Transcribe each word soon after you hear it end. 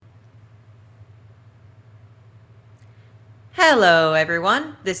Hello,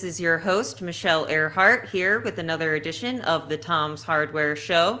 everyone. This is your host, Michelle Earhart, here with another edition of the Tom's Hardware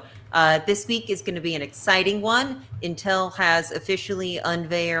Show. This week is going to be an exciting one. Intel has officially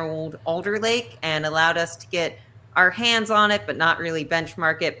unveiled Alder Lake and allowed us to get our hands on it, but not really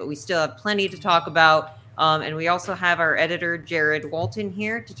benchmark it. But we still have plenty to talk about. And we also have our editor, Jared Walton,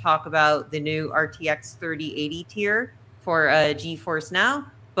 here to talk about the new RTX 3080 tier for GeForce Now.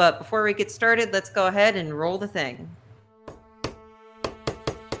 But before we get started, let's go ahead and roll the thing.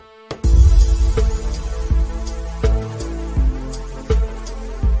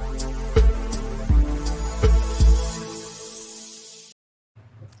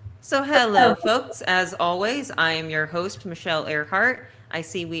 So, hello, folks. As always, I am your host, Michelle Earhart. I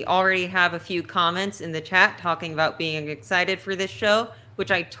see we already have a few comments in the chat talking about being excited for this show,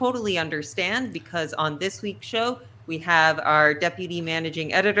 which I totally understand because on this week's show, we have our deputy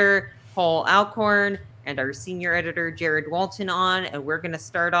managing editor, Paul Alcorn, and our senior editor, Jared Walton, on. And we're going to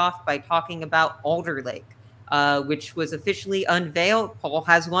start off by talking about Alder Lake, which was officially unveiled. Paul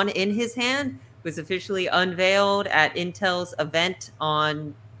has one in his hand, was officially unveiled at Intel's event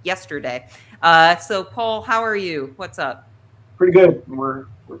on yesterday. So, Paul, how are you? What's up? Pretty good. We're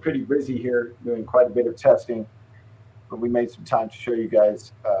pretty busy here doing quite a bit of testing, but we made some time to show you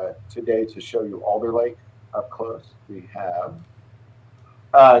guys today to show you Alder Lake up close. We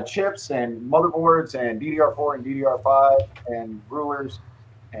have chips and motherboards and DDR4 and DDR5 and rulers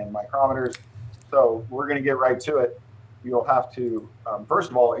and micrometers. So we're going to get right to it. You'll have to,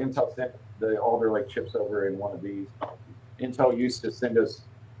 first of all, Intel sent the Alder Lake chips over in one of these. Intel used to send us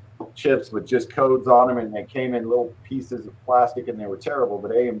chips with just codes on them, and they came in little pieces of plastic, and they were terrible. But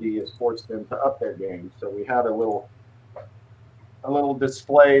AMD has forced them to up their game. So we had a little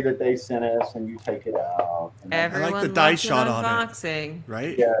display that they sent us, and you take it out. And Everyone I like the die loves an shot on it. unboxing.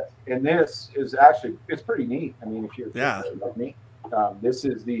 Right? yes, and this is actually it's pretty neat. I mean, if you're Yeah. like me, this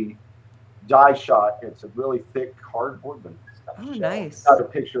is the die shot. It's a really thick cardboard, but it's got a Oh, shell. nice. It's got a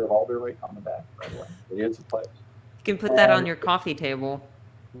picture of Alder Lake on the back, by the way. It is a place. You can put that on your coffee table.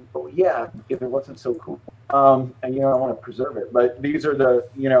 Oh, yeah, if it wasn't so cool. And I want to preserve it. But these are the,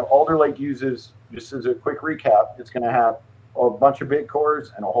 Alder Lake uses, just as a quick recap, it's going to have a bunch of big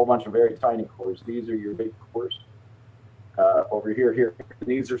cores and a whole bunch of very tiny cores. These are your big cores. Over here.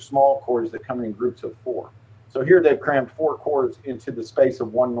 These are small cores that come in groups of 4. So here they've crammed 4 cores into the space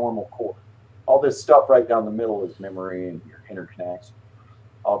of one normal core. All this stuff right down the middle is memory and your interconnects,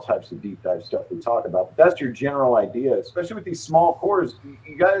 all types of deep dive stuff we talk about. But that's your general idea, especially with these small cores.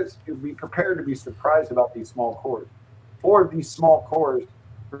 You guys be prepared to be surprised about these small cores. 4 of these small cores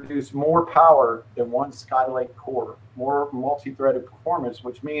produce more power than one Skylake core, more multi-threaded performance,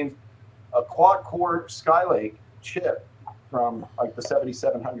 which means a quad-core Skylake chip from like the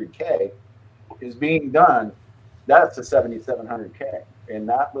 7700K is being done. That's the 7700K in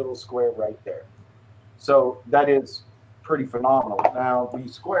that little square right there. So that is pretty phenomenal. Now, the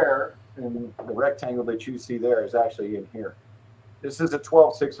square and the rectangle that you see there is actually in here. This is a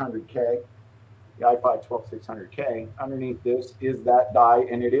 12600K, the i5 12600K. Underneath this is that die,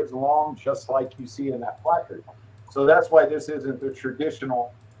 and it is long, just like you see in that placard. So that's why this isn't the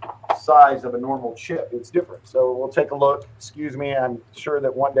traditional size of a normal chip. It's different. So we'll take a look. Excuse me. I'm sure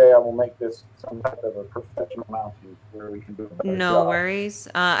that one day I will make this some type of a professional mounting where we can do a better No job. worries.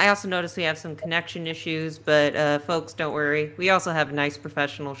 I also noticed we have some connection issues, but folks, don't worry. We also have nice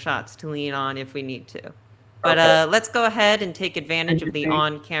professional shots to lean on if we need to. But Okay. let's go ahead and take advantage of the Okay.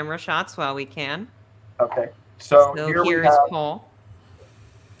 on-camera shots while we can. Okay. So here we here is have. Paul.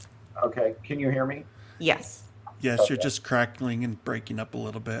 Okay. Can you hear me? Yes. Yes, you're Okay. just crackling and breaking up a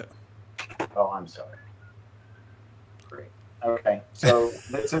little bit. Oh, I'm sorry. Great. Okay. So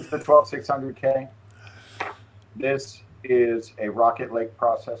this is the 12600K. This is a Rocket Lake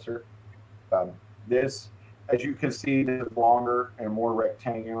processor. This, as you can see, is longer and more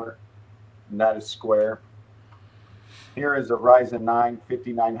rectangular, and that is square. Here is a Ryzen 9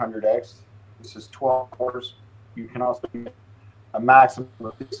 5900X. This is 12 cores. You can also get a maximum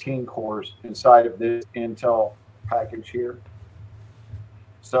of 16 cores inside of this Intel package here.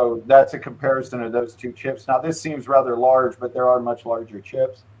 So that's a comparison of those two chips. Now, this seems rather large, but there are much larger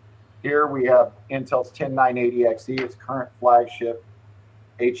chips. Here we have Intel's 10980XE, its current flagship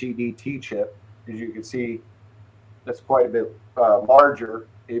HEDT chip. As you can see, that's quite a bit larger.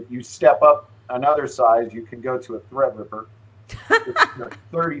 If you step up another size, you can go to a Threadripper. It's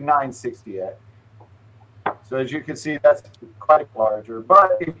 3960X. So as you can see, that's quite larger.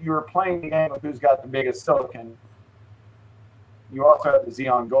 But if you were playing the game of who's got the biggest silicon, you also have the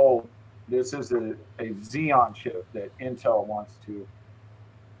Xeon Gold. This is a Xeon chip that Intel wants to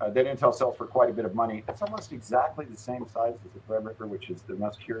that Intel sells for quite a bit of money. It's almost exactly the same size as the Threadripper, which is the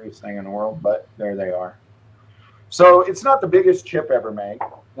most curious thing in the world, but there they are. So it's not the biggest chip ever made.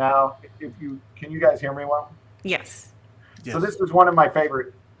 Now, can you guys hear me well? Yes. Yes. So this is one of my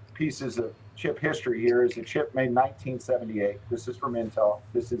favorite pieces of chip history here is a chip made in 1978. This is from Intel.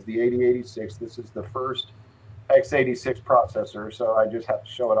 This is the 8086. This is the first x86 processor, so I just have to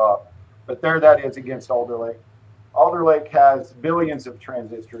show it off. But there that is against Alder Lake. Alder Lake has billions of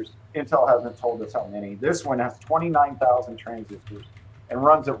transistors. Intel hasn't told us how many. This one has 29,000 transistors and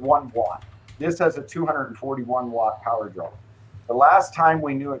runs at 1 watt. This has a 241 watt power draw. The last time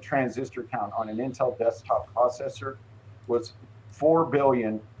we knew a transistor count on an Intel desktop processor was 4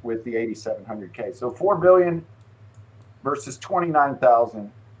 billion with the 8700K. So 4 billion versus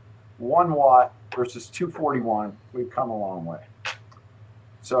 29,000, 1 watt versus 241. We've come a long way.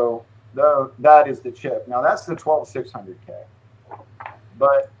 So that is the chip. Now that's the 12600K.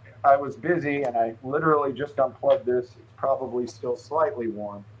 But I was busy and I literally just unplugged this. It's probably still slightly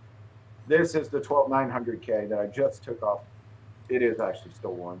warm. This is the 12900K that I just took off. It is actually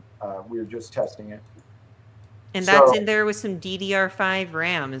still warm. We were just testing it. And that's in there with some DDR5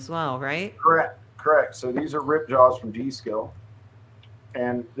 RAM as well, right? Correct. So these are rip jaws from G-Skill.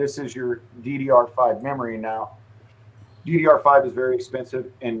 And this is your DDR5 memory now. DDR5 is very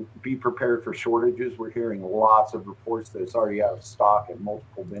expensive, and be prepared for shortages. We're hearing lots of reports that it's already out of stock at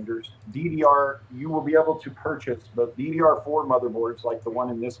multiple vendors. You will be able to purchase both DDR4 motherboards like the one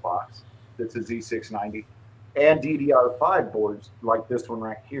in this box, that's a Z690, and DDR5 boards like this one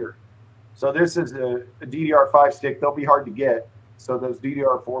right here. So this is a DDR5 stick. They'll be hard to get. So those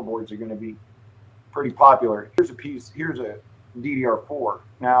DDR4 boards are going to be pretty popular. Here's a DDR4.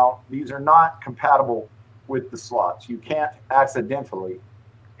 Now, these are not compatible with the slots. You can't accidentally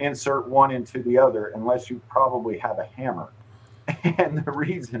insert one into the other unless you probably have a hammer. And the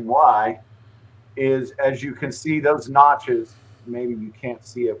reason why is, as you can see, those notches, maybe you can't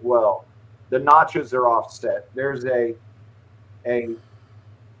see it well, the notches are offset. There's a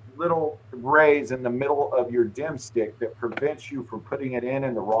little raise in the middle of your dim stick that prevents you from putting it in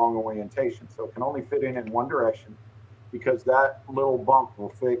the wrong orientation. So it can only fit in one direction because that little bump will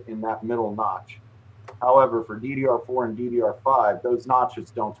fit in that middle notch. However, for DDR4 and DDR5, those notches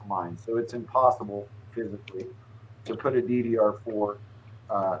don't align. So it's impossible physically to put a DDR4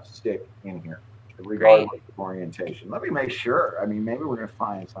 stick in here, regardless of orientation. Let me make sure. I mean, maybe we're going to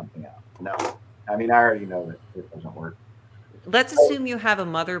find something out. No. I mean, I already know that it doesn't work. Let's assume you have a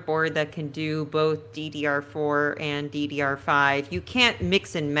motherboard that can do both DDR4 and DDR5. You can't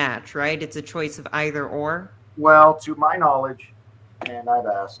mix and match, right? It's a choice of either or. Well, to my knowledge, and I've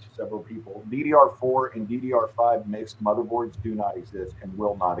asked several people, DDR4 and DDR5 mixed motherboards do not exist and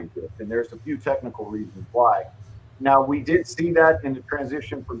will not exist. And there's a few technical reasons why. Now, we did see that in the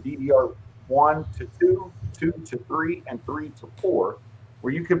transition from DDR1 to 2, 2 to 3, and 3 to 4,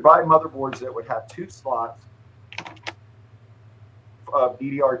 where you could buy motherboards that would have 2 slots of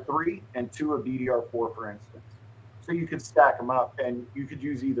DDR3 and 2 of DDR4, for instance. So you could stack them up and you could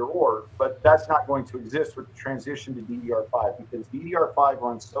use either or, but that's not going to exist with the transition to DDR5 because DDR5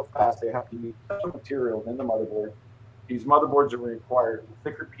 runs so fast they have to use special materials in the motherboard. These motherboards are required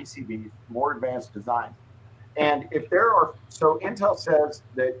thicker PCBs, more advanced designs. And if there are, so Intel says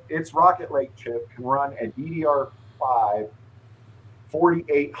that its Rocket Lake chip can run a DDR5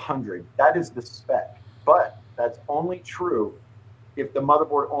 4800. That is the spec, but that's only true if the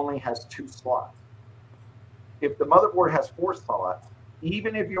motherboard only has 2 slots. If the motherboard has 4 slots,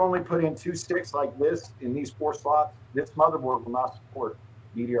 even if you only put in 2 sticks like this in these 4 slots, this motherboard will not support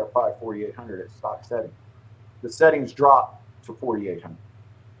DDR5 4800 at stock settings. The settings drop to 4800.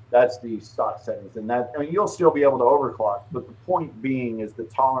 That's the stock settings. And that, I mean, you'll still be able to overclock, but the point being is the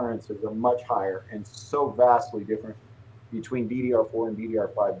tolerances are much higher and so vastly different between DDR4 and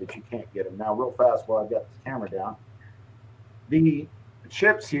DDR5 that you can't get them. Now, real fast while I've got this camera down, the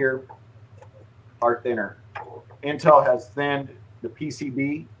chips here are thinner. Intel has thinned the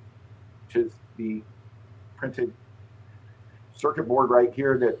PCB, which is the printed circuit board right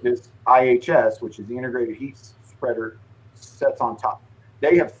here that this IHS, which is the integrated heat spreader, sets on top.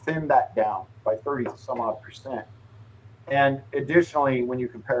 They have thinned that down by 30-some-odd%. And additionally, when you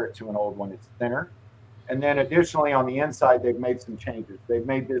compare it to an old one, it's thinner. And then additionally, on the inside, they've made some changes. They've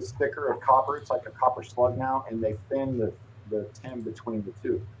made this thicker of copper. It's like a copper slug now, and they thin the tin between the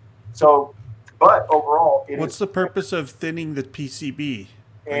two. So, but overall, what's the purpose of thinning the PCB?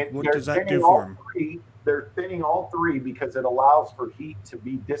 And what does that do for them? They're thinning all 3 because it allows for heat to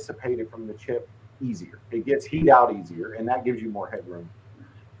be dissipated from the chip easier. It gets heat out easier, and that gives you more headroom.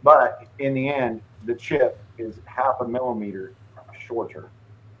 But in the end, the chip is 0.5 millimeter shorter.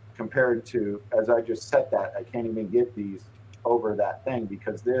 compared to, as I just set that, I can't even get these over that thing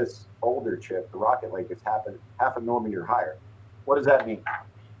because this older chip, the Rocket Lake, is half a millimeter higher. What does that mean?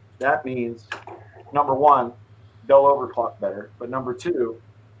 That means, number one, they'll overclock better, but number two,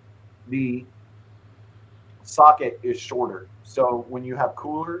 the socket is shorter. So when you have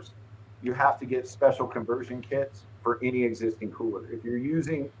coolers, you have to get special conversion kits for any existing cooler. If you're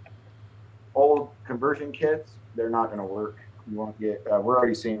using old conversion kits, they're not going to work. You won't get. We're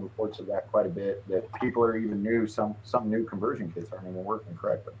already seeing reports of that quite a bit. That people are even new. Some new conversion kits aren't even working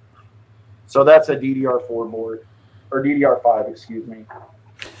correctly. So that's a DDR4 board or DDR5, excuse me.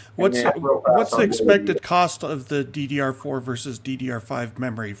 What's the expected cost of the DDR4 versus DDR5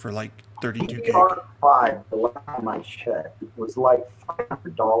 memory for like 32 gig? DDR5, the last time I checked, was like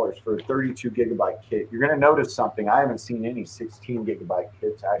 $500 for a 32 gigabyte kit. You're going to notice something. I haven't seen any 16 gigabyte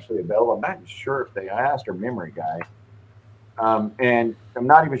kits actually available. I'm not even sure if they. I asked our memory guy, and I'm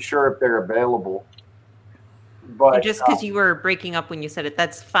not even sure if they're available. But and just because you were breaking up when you said it,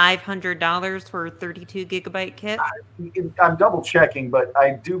 that's $500 for a 32 gigabyte kit? I'm double checking, but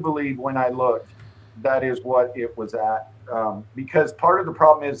I do believe when I looked, that is what it was at. Because part of the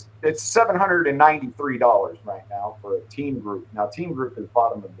problem is it's $793 right now for a Team Group. Now, Team Group is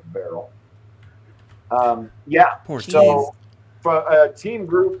bottom of the barrel. So for a Team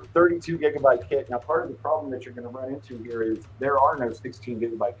Group 32 gigabyte kit, now part of the problem that you're going to run into here is there are no 16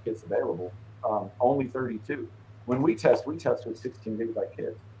 gigabyte kits available, only 32. When we test with 16 gigabyte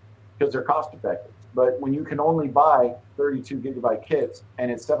kits because they're cost effective. But when you can only buy 32 gigabyte kits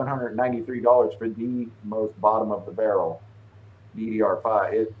and it's $793 for the most bottom of the barrel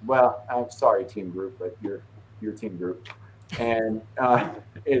DDR5, I'm sorry, Team Group, but your Team Group, and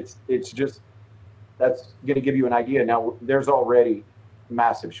it's just that's going to give you an idea. Now there's already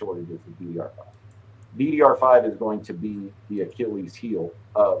massive shortages of DDR5. DDR5 is going to be the Achilles heel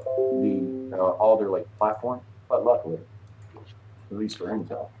of the Alder Lake platform, but luckily, at least for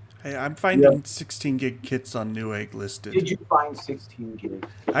Intel. Hey, I'm finding 16 gig kits on Newegg listed. Did you find 16 gig?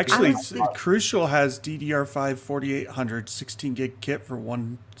 Actually, Crucial has DDR5 4800 16 gig kit for $116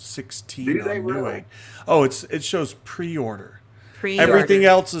 on Newegg. Really? Oh, it shows pre-order. Everything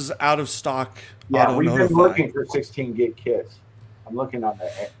else is out of stock. Yeah, we've been looking for 16 gig kits. I'm looking on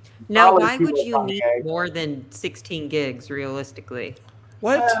that. Now, why would you need more than 16 gigs realistically?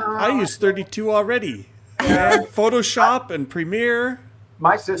 What? I use 32 already. And Photoshop and Premiere.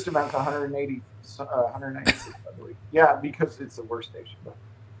 My system has 196, I believe. Yeah, because it's a workstation.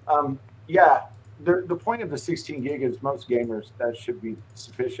 The point of the 16 gig is most gamers, that should be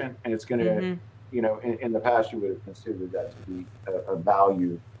sufficient. And it's going to, in the past, you would have considered that to be a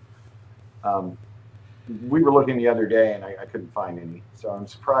value. We were looking the other day and I couldn't find any. So I'm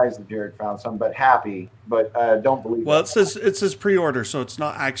surprised that Jared found some, but happy, but don't believe it says pre-order, so it's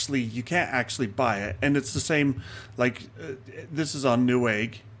not actually, you can't actually buy it. And it's the same, this is on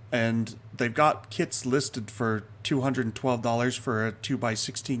Newegg, and they've got kits listed for $212 for a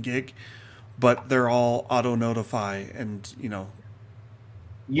 2x16 gig, but they're all auto notify and,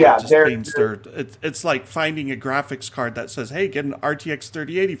 it's like finding a graphics card that says, "Hey, get an RTX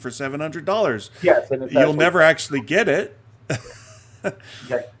 3080 for $700." Yes, and you'll never actually get it.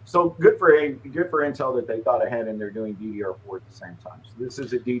 Okay, so good for Intel that they thought ahead and they're doing DDR4 at the same time. So this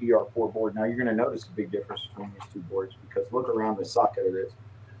is a DDR4 board. Now you're going to notice a big difference between these two boards because look around the socket of this.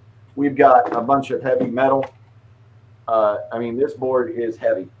 We've got a bunch of heavy metal. This board is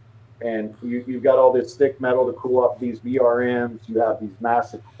heavy. And you've got all this thick metal to cool up these VRMs. You have these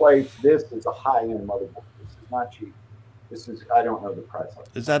massive plates. This is a high-end motherboard. This is not cheap. I don't know the price of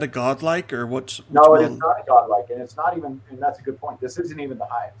it. Is that a Godlike or what's No, it is not a Godlike. And it's not even, and that's a good point. This isn't even the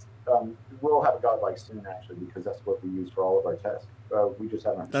highest. We'll have a Godlike soon, actually, because that's what we use for all of our tests. We just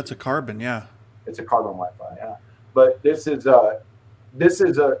haven't. That's a Carbon, yeah. It's a Carbon Wi-Fi, yeah. But this is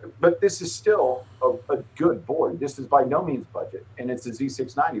still a good board. This is by no means budget, and it's a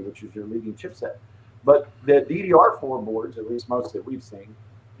Z690, which is your leading chipset. But the DDR4 boards, at least most that we've seen,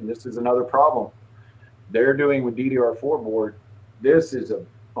 and this is another problem, they're doing with DDR4 board. This is a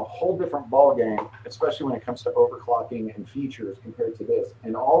whole different ball game, especially when it comes to overclocking and features compared to this.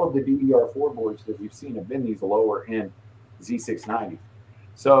 And all of the DDR4 boards that we've seen have been these lower end Z690.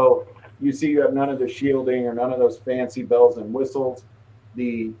 So you see, you have none of the shielding or none of those fancy bells and whistles.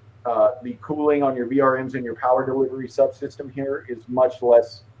 The cooling on your VRMs and your power delivery subsystem here is much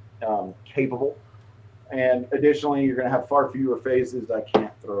less capable. And additionally, you're going to have far fewer phases. I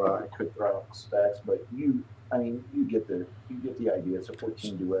could throw out specs, but you get the idea. It's a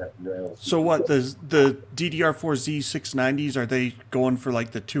 14 duet rails. So what, the DDR4 Z690s, are they going for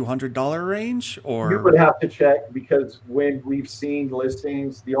like the $200 range, or? You would have to check, because when we've seen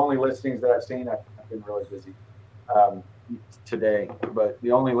listings, the only listings that I've seen, I've been really busy today, but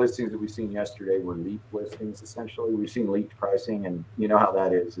the only listings that we've seen yesterday were leaked listings. Essentially, we've seen leaked pricing, and you know how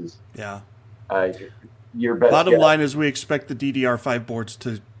that is. Yeah. Your best Bottom guess. line is we expect the DDR5 boards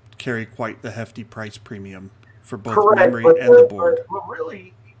to carry quite the hefty price premium for both Correct, memory and the board. But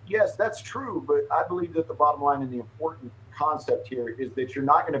really, yes, that's true. But I believe that the bottom line and the important concept here is that you're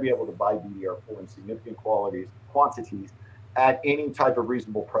not going to be able to buy DDR4 in significant quantities at any type of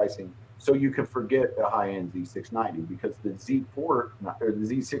reasonable pricing. So you can forget the high-end Z690, because the Z4 or the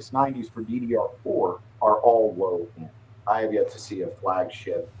Z690s for DDR4 are all low end. I have yet to see a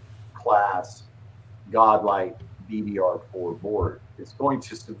flagship class godlike DDR4 board. It's going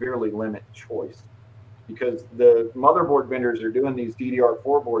to severely limit choice, because the motherboard vendors are doing these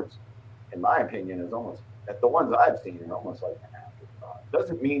DDR4 boards, in my opinion, is almost, at the ones I've seen, are almost like an afterthought.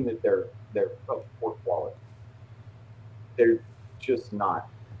 Doesn't mean that they're of poor quality. They're just not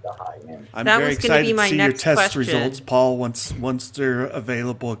the high end. I'm That very was gonna be excited my to see your next test question. results, Paul, once they're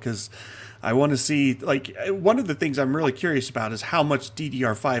available, because I want to see, like, one of the things I'm really curious about is how much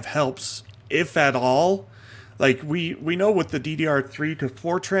DDR5 helps, if at all. Like, we know with the DDR3 to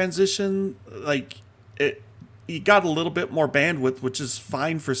 4 transition, like, you got a little bit more bandwidth, which is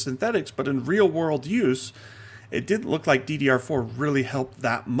fine for synthetics, but in real world use, it didn't look like DDR4 really helped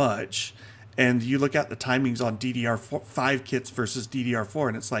that much. And you look at the timings on DDR5 kits versus DDR4,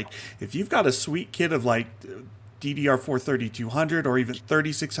 and it's like, if you've got a sweet kit of like DDR4 3200 or even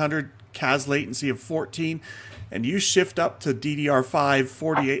 3600 CAS latency of 14, and you shift up to DDR5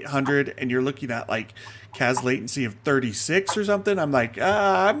 4800 and you're looking at like CAS latency of 36 or something, I'm like,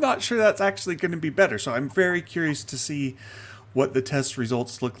 I'm not sure that's actually going to be better. So I'm very curious to see what the test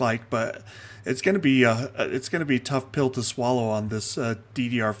results look like, but it's going to be a tough pill to swallow on this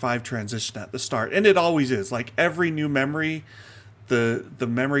DDR5 transition at the start, and it always is. Like every new memory, the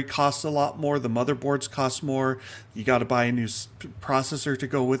memory costs a lot more, the motherboards cost more. You got to buy a new processor to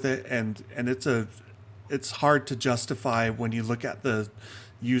go with it, and it's hard to justify when you look at the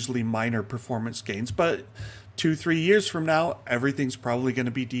usually minor performance gains, but 2-3 years from now, everything's probably going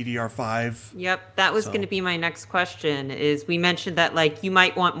to be DDR5. Yep, that was going to be my next question. Is we mentioned that like you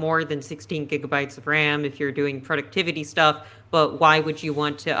might want more than 16 gigabytes of RAM if you're doing productivity stuff, but why would you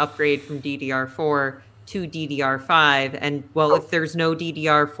want to upgrade from DDR4 to DDR5? And well, if there's no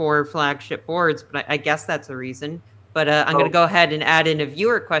DDR4 flagship boards, but I guess that's a reason. But I'm going to go ahead and add in a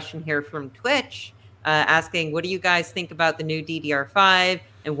viewer question here from Twitch, asking, what do you guys think about the new DDR5?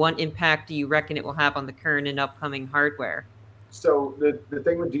 And what impact do you reckon it will have on the current and upcoming hardware? So the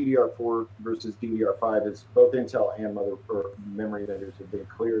thing with DDR4 versus DDR5 is both Intel and memory vendors have been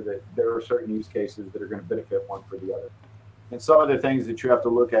clear that there are certain use cases that are going to benefit one for the other. And some of the things that you have to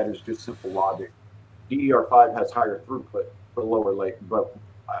look at is just simple logic. DDR5 has higher throughput for lower latency, but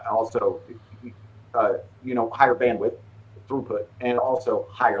also higher bandwidth throughput and also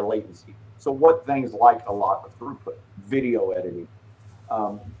higher latency. So what things like a lot of throughput, video editing,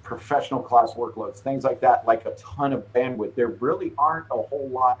 professional class workloads, things like that, like a ton of bandwidth. There really aren't a whole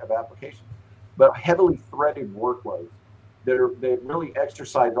lot of applications, but heavily threaded workloads that really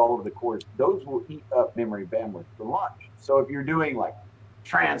exercise all of the cores, those will eat up memory bandwidth for launch. So if you're doing like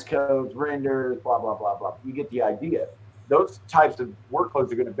transcodes, renders, blah, blah, blah, blah, you get the idea. Those types of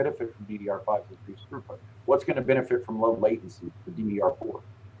workloads are going to benefit from DDR5 with increased throughput. What's going to benefit from low latency? The DDR4.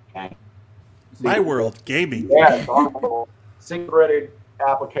 Okay. My world, gaming. Yeah, sync-threaded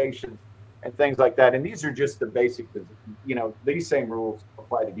applications and things like that. And these are just the basic, these same rules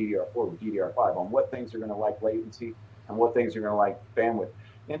apply to DDR4 with DDR5 on what things are going to like latency and what things are going to like bandwidth.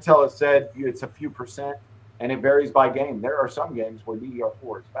 Intel has said it's a few percent, and it varies by game. There are some games where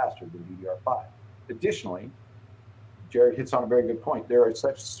DDR4 is faster than DDR5. Additionally, Jared hits on a very good point. There are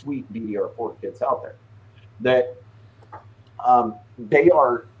such sweet DDR4 kits out there that they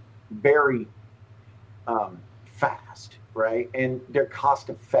are very fast, right? And they're cost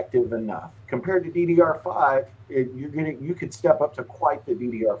effective enough. Compared to DDR5, you could step up to quite the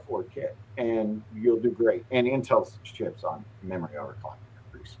DDR4 kit and you'll do great. And Intel's chips on memory overclocking are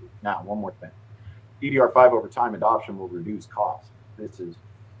pretty sweet. Now, one more thing. DDR5 over time adoption will reduce costs. This is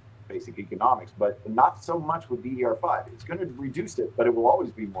basic economics, but not so much with DDR5. It's going to reduce it, but it will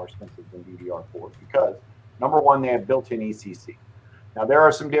always be more expensive than DDR4 because, number one, they have built-in ECC. Now, there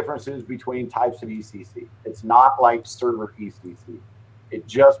are some differences between types of ECC. It's not like server ECC. It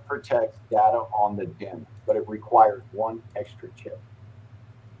just protects data on the DIMM, but it requires one extra chip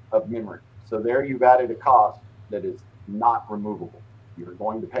of memory. So there you've added a cost that is not removable. You're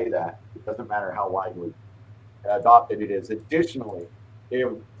going to pay that. It doesn't matter how widely adopted it is. Additionally, there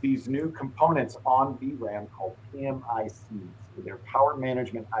are these new components on DRAM called PMICs. They're power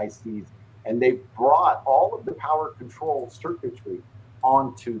management ICs, and they've brought all of the power control circuitry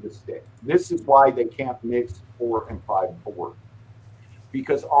onto the stick. This is why they can't mix 4 and 5 boards,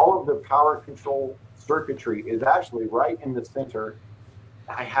 because all of the power control circuitry is actually right in the center.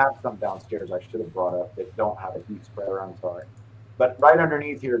 I have some downstairs I should have brought up that don't have a heat spreader, I'm sorry. But right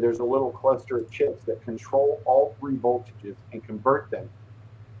underneath here, there's a little cluster of chips that control all 3 voltages and convert them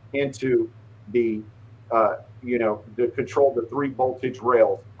into the, to control the 3 voltage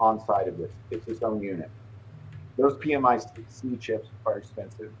rails on side of this. It's its own unit. Those PMIC chips are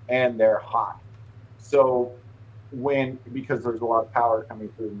expensive and they're hot. So because there's a lot of power coming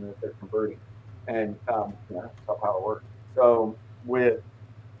through them that they're converting, and that's how power works. So with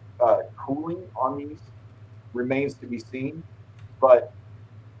cooling on these remains to be seen, but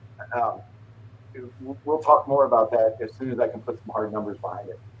we'll talk more about that as soon as I can put some hard numbers behind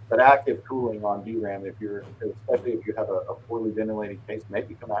it. But active cooling on DRAM, especially if you have a poorly ventilated case, may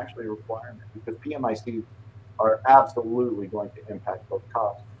become actually a requirement, because PMICs are absolutely going to impact both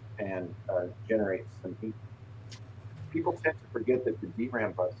costs and generate some heat. People tend to forget that the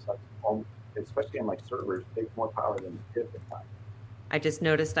DRAM bus, especially on like servers, takes more power than the chip at times. I just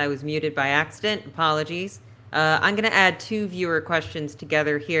noticed I was muted by accident. Apologies. I'm going to add 2 viewer questions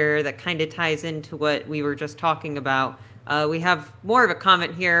together here that kind of ties into what we were just talking about. We have more of a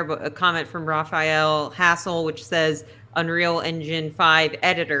comment here, but a comment from Raphael Hassel, which says Unreal Engine 5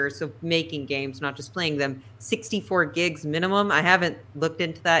 editor, so making games, not just playing them, 64 gigs minimum. I haven't looked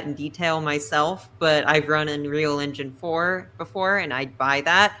into that in detail myself, but I've run Unreal Engine 4 before, and I'd buy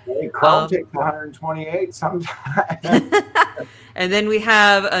that. Chrome takes 128 sometimes. And then we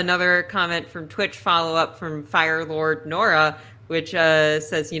have another comment from Twitch, follow-up from Firelord Nora, which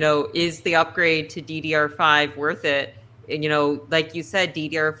says, is the upgrade to DDR5 worth it? And, like you said,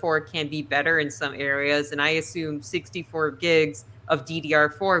 DDR4 can be better in some areas, and I assume 64 gigs of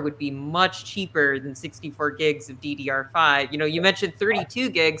DDR4 would be much cheaper than 64 gigs of DDR5. You mentioned 32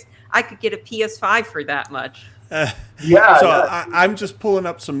 gigs. I could get a PS5 for that much. I'm just pulling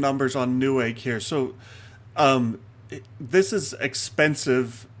up some numbers on Newegg here. So this is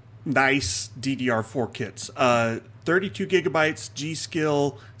expensive, nice DDR4 kits. 32 gigabytes,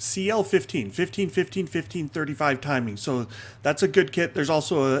 G.Skill, CL15, 15, 15, 15, 35 timing. So that's a good kit. There's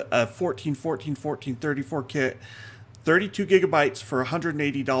also a 14, 14, 14, 34 kit. 32 gigabytes for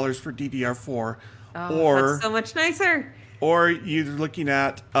 $180 for DDR4. Oh, that's so much nicer. Or you're looking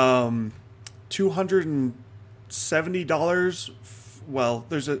at $270. Well,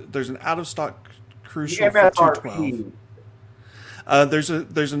 there's an out of stock Crucial for $212.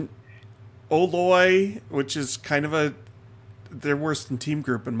 There's an Oloy, which is kind of they're worse than Team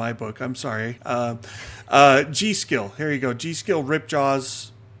Group in my book. I'm sorry. G.Skill. Here you go. G.Skill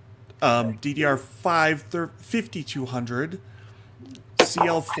Ripjaws, DDR5 5200,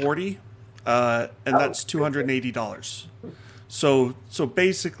 CL40, and that's $280. So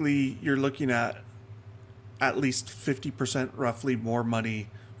basically, you're looking at least 50% roughly more money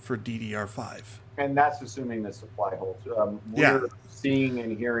for DDR5. And that's assuming the supply holds. We're seeing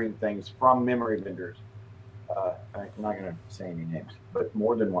and hearing things from memory vendors. I'm not going to say any names, but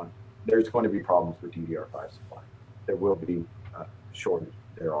more than one. There's going to be problems with DDR5 supply. There will be a shortage.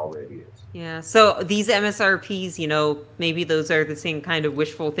 There already is. Yeah. So these MSRPs, maybe those are the same kind of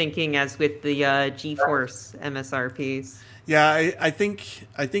wishful thinking as with the GeForce MSRPs. Yeah, I think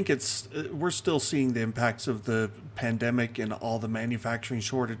it's we're still seeing the impacts of the pandemic and all the manufacturing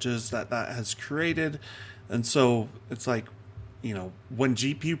shortages that has created, and so it's like, when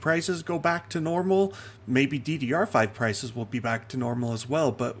GPU prices go back to normal, maybe DDR5 prices will be back to normal as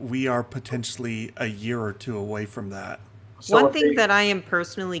well. But we are potentially a year or two away from that. So one thing that I am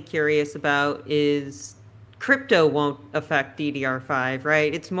personally curious about is crypto won't affect DDR5,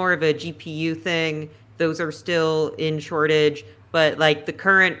 right? It's more of a GPU thing. Those are still in shortage, but like the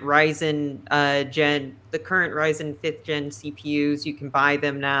current Ryzen 5th gen CPUs, you can buy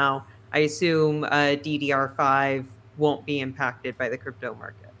them now. I assume DDR5 won't be impacted by the crypto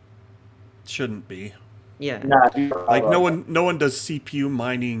market. Shouldn't be. Yeah. Like no one does CPU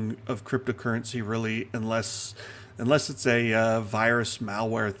mining of cryptocurrency really, unless it's a virus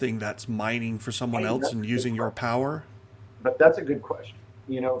malware thing that's mining for someone else and using your power. But that's a good question.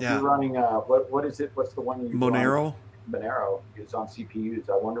 If you're running what is it? What's the one you Monero? Monero is on CPUs.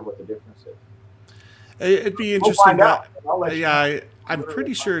 I wonder what the difference is. It'd be We'll interesting. find out. I'll let you know. I'm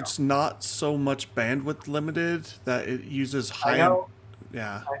pretty sure it's not so much bandwidth limited that it uses I high. know.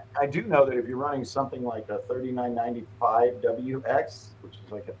 Yeah. I do know that if you're running something like a 3995 WX, which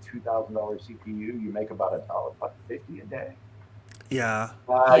is like a $2,000 CPU, you make about $1.50 a day. Yeah.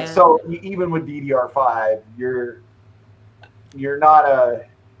 Yeah. So even with DDR5, you're not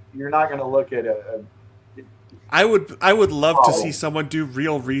going to look at a. I would love to Oh. see someone do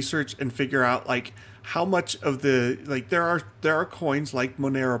real research and figure out like how much of the like there are coins like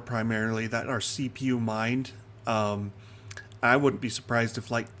Monero primarily that are CPU mined. I wouldn't be surprised if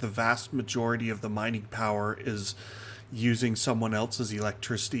like the vast majority of the mining power is using someone else's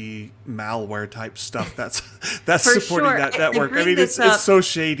electricity malware type stuff that's For supporting sure. that I network. I bring mean, this it's up- so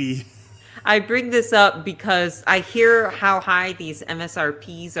shady. I bring this up because I hear how high these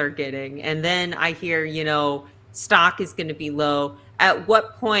MSRPs are getting, and then I hear, stock is going to be low. At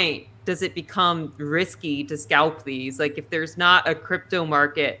what point does it become risky to scalp these? Like, if there's not a crypto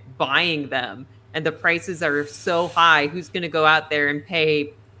market buying them and the prices are so high, who's going to go out there and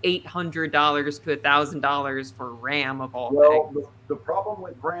pay $800 to $1,000 for RAM of all things? Well, the problem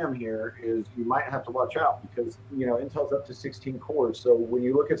with RAM here is you might have to watch out because Intel's up to 16 cores. So when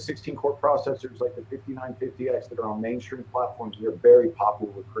you look at 16 core processors like the 5950X that are on mainstream platforms, they're very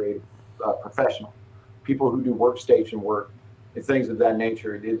popular with creative professionals, people who do workstation work and things of that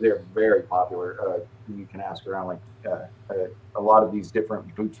nature. They're very popular. You can ask around, like a lot of these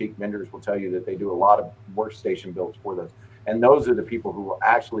different boutique vendors will tell you that they do a lot of workstation builds for those. And those are the people who will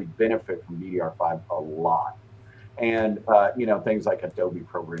actually benefit from DDR5 a lot. And, things like Adobe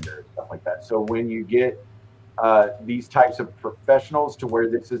ProRender and stuff like that. So when you get these types of professionals to where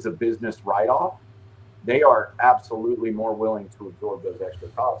this is a business write-off, they are absolutely more willing to absorb those extra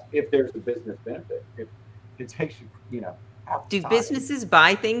costs if there's a business benefit. If it takes you, half the Do time. businesses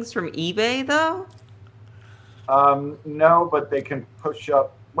buy things from eBay, though? No, but they can push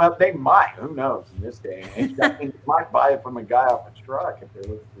up. Well, they might. Who knows in this day and age? They might buy it from a guy off a truck if they're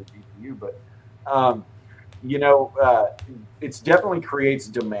looking for a GPU. But, it's definitely creates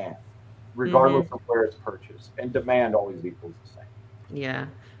demand, regardless of where it's purchased. And demand always equals the same. Yeah.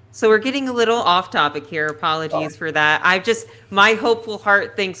 So we're getting a little off topic here. Apologies for that. My hopeful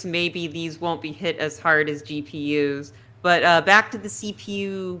heart thinks maybe these won't be hit as hard as GPUs. But back to the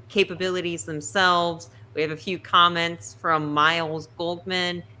CPU capabilities themselves. We have a few comments from Miles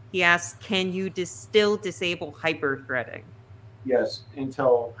Goldman. He asks, can you still disable hyper-threading? Yes,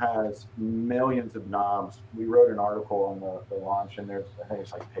 Intel has millions of knobs. We wrote an article on the launch, and I think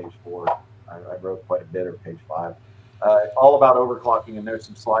it's like page 4. I wrote quite a bit, or page 5. All about overclocking, and there's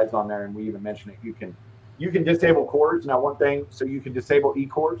some slides on there, and we even mentioned it. You can disable cores. Now, one thing, so you can disable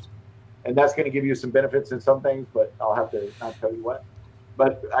E-cores, and that's going to give you some benefits in some things, but I'll have to not tell you what.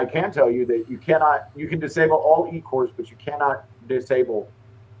 But I can tell you that you can disable all E-cores, but you cannot disable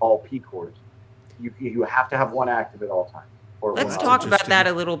all P-cores. You have to have one active at all times. Let's talk about that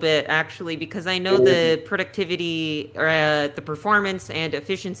a little bit, actually, because I know the productivity, the performance and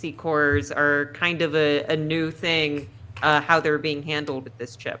efficiency cores are kind of a new thing, how they're being handled with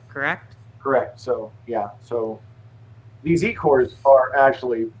this chip, correct? Correct. So, yeah. So these E-cores are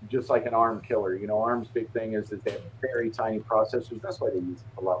actually just like an ARM killer. ARM's big thing is that they have very tiny processors. That's why they use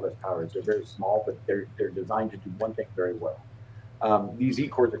a lot less power. They're very small, but they're designed to do one thing very well. These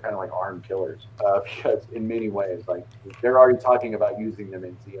E-cores are kind of like ARM killers because in many ways, like they're already talking about using them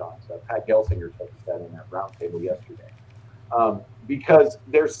in Xeon. So Pat Gelsinger told us that in that roundtable yesterday. Because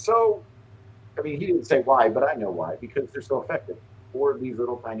they're so, he didn't say why, but I know why, because they're so effective. 4 of these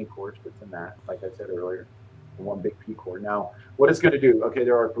little tiny cores fits in that, like I said earlier, one big P core. Now, what it's going to do,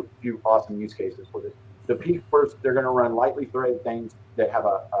 there are a few awesome use cases for this. The P cores, they're going to run lightly threaded things that have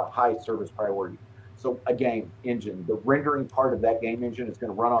a high service priority. So a game engine, the rendering part of that game engine is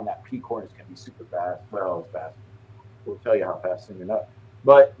going to run on that P core, and it's going to be super fast. Well, it's fast. We'll tell you how fast soon enough.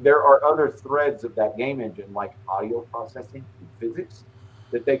 But there are other threads of that game engine, like audio processing and physics,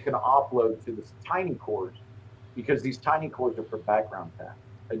 that they can offload to this tiny cores, because these tiny cores are for background tasks.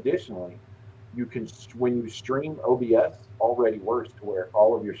 Additionally, you can, when you stream, OBS already works to where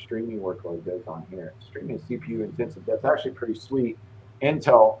all of your streaming workload goes on here. Streaming is CPU intensive. That's actually pretty sweet.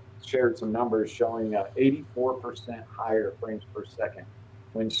 Intel shared some numbers showing 84% higher frames per second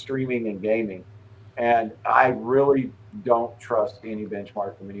when streaming and gaming. And I really don't trust any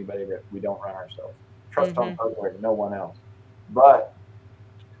benchmark from anybody that we don't run ourselves. Trust on hardware, no one else. But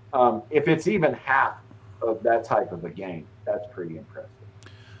if it's even half of that type of a game, that's pretty impressive.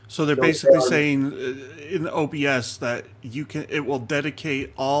 So they're basically saying in OBS that it will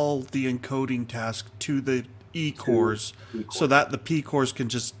dedicate all the encoding task to the E-cores so that the P-cores can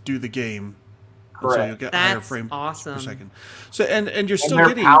just do the game. Correct. So you'll get higher That's frame awesome. per second. So and you're still they're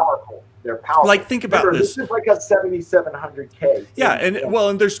getting powerful. They're powerful. like think about Remember, this. This is like a 7700K. Yeah,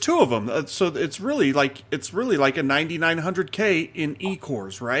 and there's two of them, so it's really like a 9900K in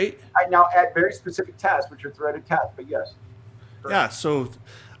E-cores, right? Now at very specific tasks, which are threaded tasks, but yes. Correct. Yeah, so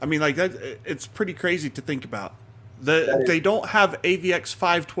I mean, like that, it's pretty crazy to think about. They don't have AVX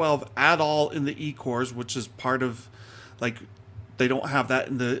 512 at all in the E-cores, which is part of like. They don't have that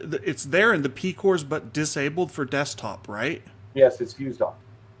in it's there in the P cores, but disabled for desktop, right? Yes, it's fused on.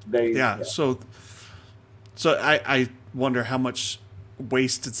 So I wonder how much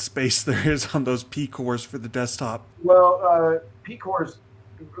wasted space there is on those P cores for the desktop. Well, P cores,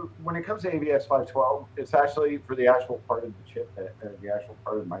 when it comes to AVX 512, it's actually for the actual part of the chip, the actual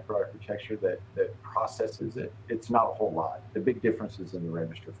part of the microarchitecture that processes it. It's not a whole lot. The big difference is in the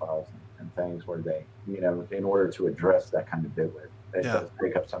register files and things where they, in order to address that kind of bit width, it does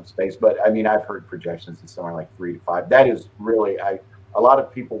take up some space. But I mean, I've heard projections of somewhere like 3 to 5. That is really, a lot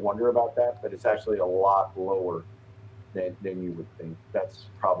of people wonder about that, but it's actually a lot lower than you would think. That's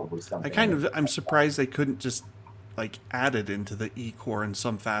probably something. I'm surprised they couldn't just like add it into the E-core in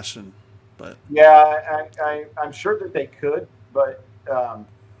some fashion, but yeah, I'm sure that they could, but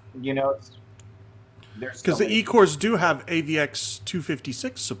there's because the E-cores do have AVX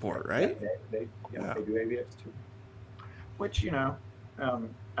 256 support, right? They do AVX 2, which there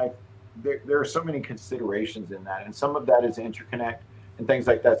are so many considerations in that, and some of that is interconnect and things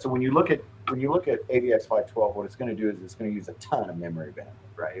like that. So when you look at AVX 512, what it's going to do is it's going to use a ton of memory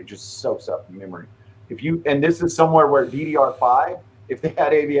bandwidth, right? It just soaks up memory. And this is somewhere where DDR5, if they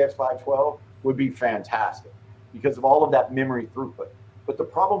had AVX 512, would be fantastic because of all of that memory throughput. But the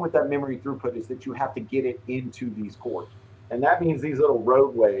problem with that memory throughput is that you have to get it into these cores. And that means these little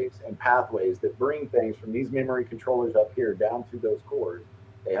roadways and pathways that bring things from these memory controllers up here down to those cores,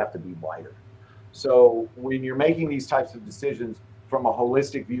 they have to be wider. So when you're making these types of decisions from a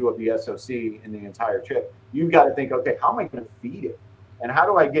holistic view of the SoC and the entire chip, you've got to think, okay, how am I going to feed it? And how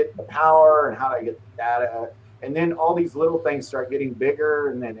do I get the power and how do I get the data? And then all these little things start getting bigger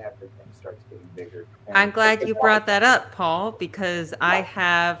and then everything starts getting bigger. And I'm glad you brought that up, Paul, because I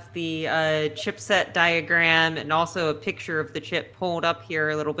have the chipset diagram and also a picture of the chip pulled up here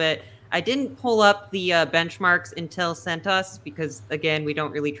a little bit. I didn't pull up the benchmarks Intel sent us because, again, we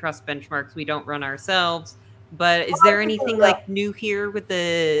don't really trust benchmarks. We don't run ourselves. But is there anything like new here with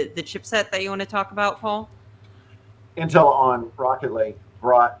the chipset that you want to talk about, Paul? Intel on Rocket Lake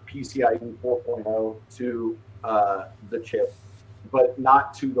brought PCIe 4.0 to the chip, but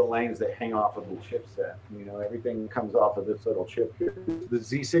not to the lanes that hang off of the chipset. Everything comes off of this little chip here. The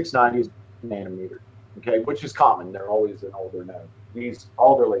Z690 is nanometer, okay, which is common. They're always an older node. These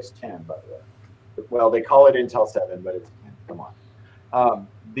Alder Lake's 10, by the way. Well, they call it Intel 7, but it's 10. Come on.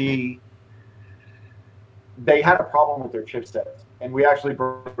 They had a problem with their chipsets. And we actually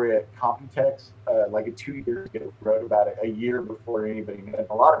brought at Computex like 2 years ago, wrote about it a year before anybody knew. And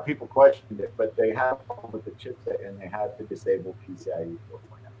a lot of people questioned it, but they had a problem with the chipset and they had to disable PCIe 4.0.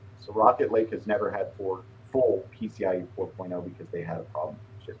 So Rocket Lake has never had full PCIe 4.0 because they had a problem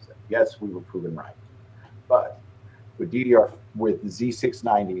with the chipset. Yes, we were proven right. But with with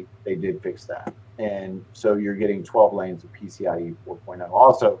Z690, they did fix that. And so you're getting 12 lanes of PCIe 4.0.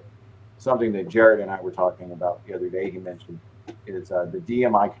 Also, something that Jared and I were talking about the other day, he mentioned, is the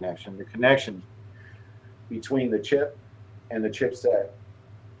DMI connection. The connection between the chip and the chipset,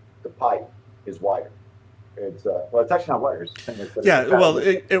 the pipe, is wider. It's it's actually not wider.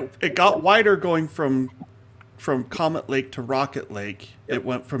 It got wider going from Comet Lake to Rocket Lake. Yep. It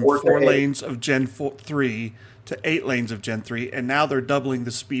went from 4 lanes of Gen 3 to 8 lanes of Gen 3, and now they're doubling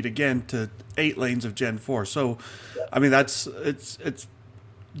the speed again to 8 lanes of Gen 4. So, yeah. I mean, it's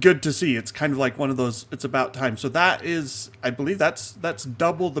good to see. It's kind of like one of those, it's about time. So that is, I believe that's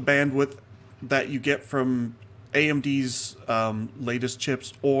double the bandwidth that you get from AMD's latest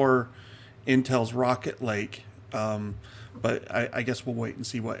chips or Intel's Rocket Lake. But I guess we'll wait and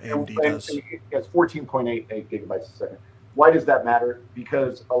see what AMD does. It's 14.88 gigabytes a second. Why does that matter?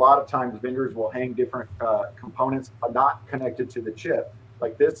 Because a lot of times vendors will hang different components not connected to the chip.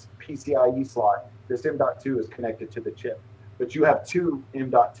 Like this PCIe slot, this M.2 is connected to the chip. But you have 2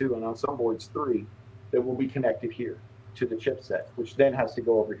 M.2 and on some boards 3 that will be connected here to the chipset, which then has to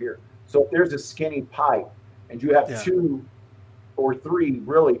go over here. So if there's a skinny pipe and you have 2 or 3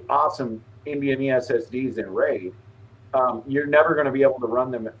 really awesome NVMe SSDs in RAID, you're never going to be able to run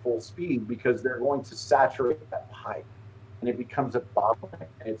them at full speed because they're going to saturate that pipe and it becomes a bottleneck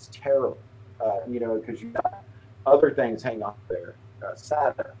and it's terrible, because you got other things hang off there,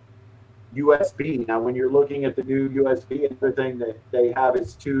 SATA. USB. Now, when you're looking at the new USB, another thing that they have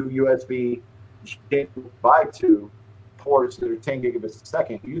is 2 USB you can't buy two ports that are 10 gigabits a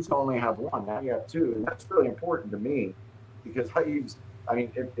second. You used to only have one. Now you have two, and that's really important to me because it is.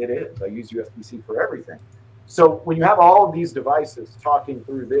 I use USB-C for everything. So when you have all of these devices talking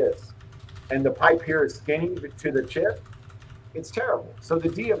through this, and the pipe here is skinny to the chip, it's terrible. So the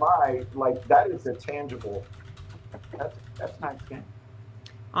DMI, like that is a tangible. That's nice game.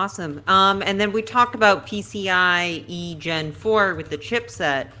 Awesome. And then we talked about PCIe Gen 4 with the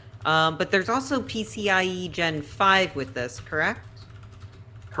chipset, but there's also PCIe Gen 5 with this, correct?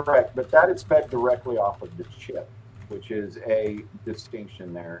 Correct, but that is fed directly off of the chip, which is a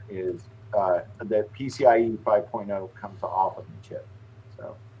distinction there, is that PCIe 5.0 comes off of the chip.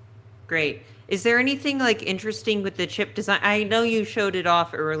 So. Great. Is there anything like interesting with the chip design? I know you showed it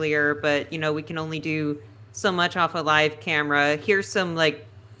off earlier, but we can only do so much off a live camera. Here's some like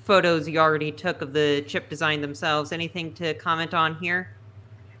photos you already took of the chip design themselves. Anything to comment on here?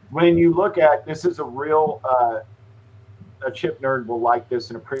 When you look at this, is a real a chip nerd will like this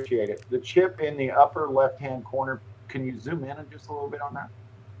and appreciate it. The chip in the upper left-hand corner. Can you zoom in just a little bit on that?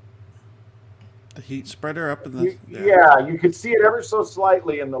 The heat spreader up in the... Yeah, you could see it ever so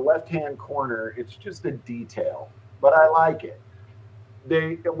slightly in the left-hand corner. It's just a detail, but I like it.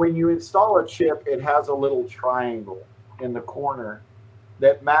 When you install a chip, it has a little triangle in the corner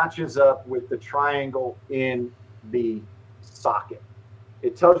that matches up with the triangle in the socket.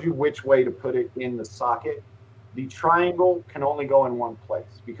 It tells you which way to put it in the socket. The triangle can only go in one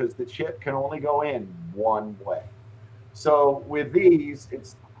place because the chip can only go in one way. So with these,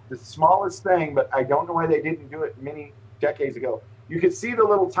 it's the smallest thing, but I don't know why they didn't do it many decades ago. You can see the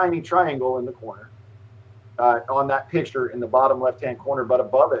little tiny triangle in the corner on that picture in the bottom left-hand corner, but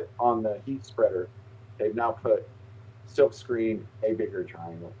above it on the heat spreader, they've now put silk screen, a bigger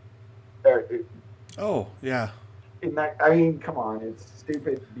triangle. Oh, yeah. Come on, it's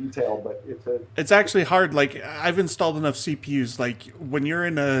stupid detail, but it's actually hard. Like, I've installed enough CPUs, like when you're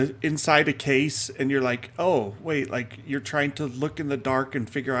inside a case and you're like, oh wait, like you're trying to look in the dark and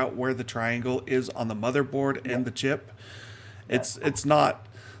figure out where the triangle is on the motherboard and the chip. It's not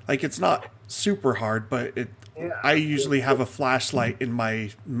super hard, but I usually have a flashlight in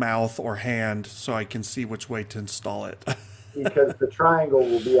my mouth or hand so I can see which way to install it. Because the triangle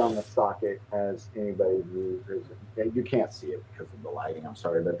will be on the socket, as anybody who you can't see it because of the lighting. I'm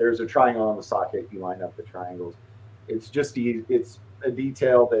sorry, but there's a triangle on the socket. You line up the triangles. It's just it's a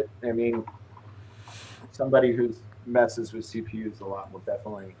detail that somebody who messes with CPUs a lot will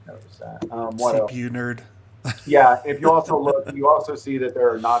definitely notice that. What CPU else? nerd. Yeah, if you also look, you also see that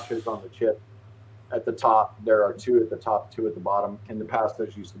there are notches on the chip. At the top, there are two at the top, two at the bottom. In the past,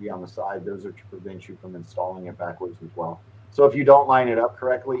 those used to be on the side. Those are to prevent you from installing it backwards as well. So if you don't line it up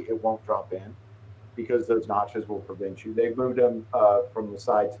correctly, it won't drop in because those notches will prevent you. They've moved them from the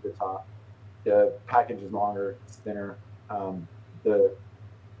side to the top. The package is longer, it's thinner.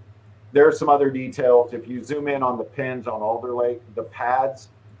 There are some other details. If you zoom in on the pins on Alder Lake, the pads,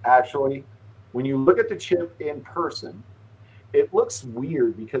 actually, when you look at the chip in person, it looks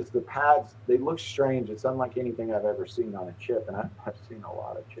weird because the pads, they look strange. It's unlike anything I've ever seen on a chip, and I've seen a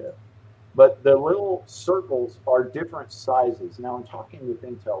lot of chips. But the little circles are different sizes. Now I'm talking with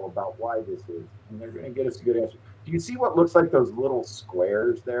Intel about why this is, and they're going to get us a good answer. Do you see what looks like those little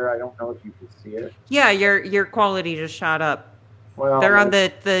squares there? I don't know if you can see it. Yeah, your quality just shot up. Well, they're on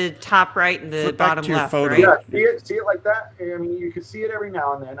the top right and the bottom left, photo. right? Yeah, see it like that? You can see it every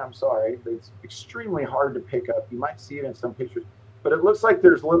now and then. I'm sorry. It's extremely hard to pick up. You might see it in some pictures, but it looks like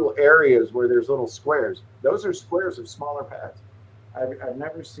there's little areas where there's little squares. Those are squares of smaller pads. I've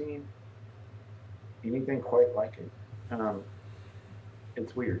never seen anything quite like it.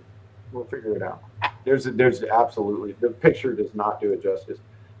 It's weird. We'll figure it out. There's absolutely, the picture does not do it justice.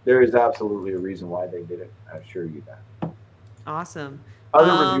 There is absolutely a reason why they did it. I assure you that. Awesome.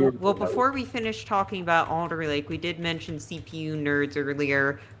 Other Well, before we finish talking about Alder Lake, we did mention CPU nerds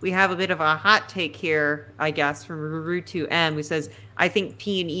earlier. We have a bit of a hot take here, I guess, from Ruru2M, who says, I think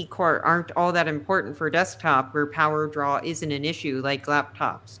P and E core aren't all that important for desktop where power draw isn't an issue like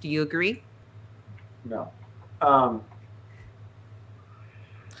laptops. Do you agree? No.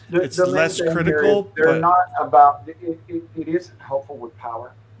 It's less critical. They're not about it is helpful with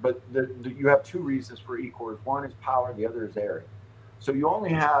power, but you have two reasons for E-cores. One is power, the other is area. So you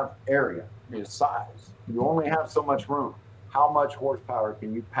only have area, is size. You only have so much room. How much horsepower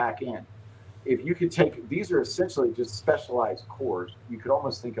can you pack in? If you could take, these are essentially just specialized cores. You could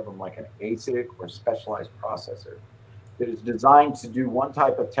almost think of them like an ASIC or specialized processor that is designed to do one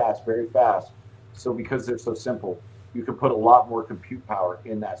type of task very fast. So because they're so simple, you can put a lot more compute power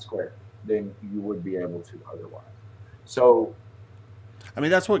in that square than you would be able to otherwise. So I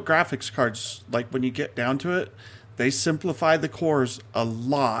mean, that's what graphics cards, like when you get down to it, they simplify the cores a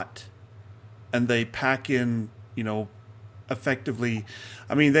lot and they pack in, effectively.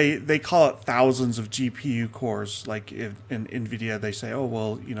 I mean, they call it thousands of GPU cores. Like in NVIDIA, they say, oh,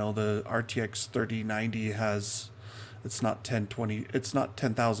 well, the RTX 3090 has, it's not 1020, it's not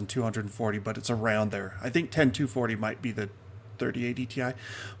 10,240, but it's around there. I think 10240 might be the 3080 Ti.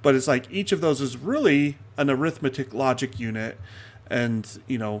 But it's like each of those is really an arithmetic logic unit. And,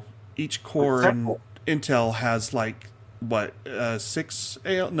 each core in Intel has like, what,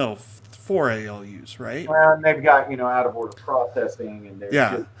 4 ALUs, right? Well, and they've got, out of order processing and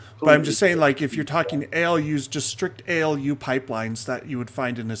they're but I'm just saying, like, if you're talking ALUs, just strict ALU pipelines that you would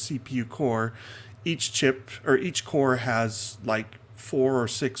find in a CPU core, each chip or each core has like 4 or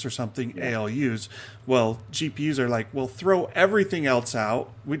 6 or something ALUs. Well, GPUs are like, well, throw everything else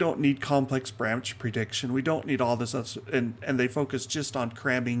out. We don't need complex branch prediction. We don't need all this, and they focus just on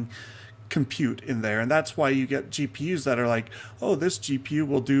cramming compute in there. And that's why you get GPUs that are like, oh, this GPU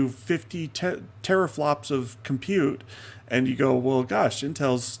will do 50 teraflops of compute. And you go, well, gosh,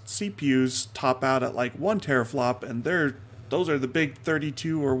 Intel's CPUs top out at like 1 teraflop, and those are the big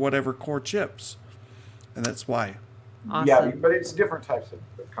 32 or whatever core chips. And that's why. Awesome. Yeah, but it's different types of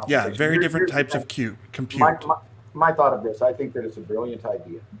compensation. Yeah, very different types of compute. My thought of this, I think that it's a brilliant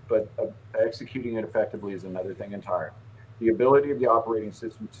idea, but executing it effectively is another thing entirely. The ability of the operating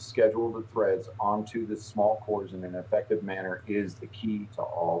system to schedule the threads onto the small cores in an effective manner is the key to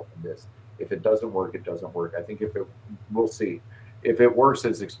all of this. If it doesn't work, it doesn't work. I think we'll see. If it works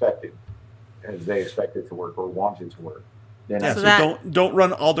as expected, as they expect it to work or want it to work, then don't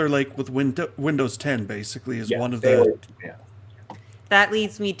run Alder Lake with Windows 10. Basically, is one of the. That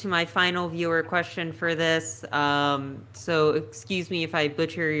leads me to my final viewer question for this. So excuse me if I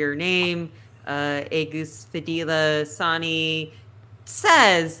butcher your name. Agus Fadila Sani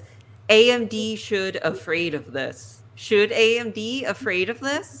says AMD should afraid of this. Should AMD afraid of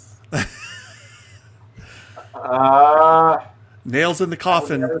this? Nails in the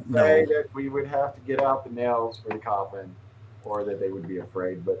coffin. I would say that we would have to get out the nails for the coffin, or that they would be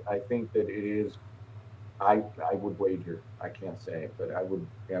afraid. But I think that it is. I would wager. I can't say it, but I would.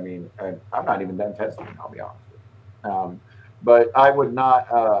 I mean, I'm not even done testing. I'll be honest with you. But I would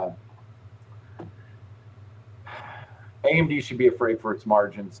not. AMD should be afraid for its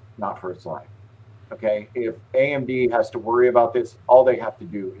margins, not for its life. Okay, if AMD has to worry about this, all they have to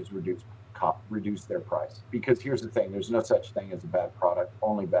do is reduce their price. Because here's the thing: there's no such thing as a bad product,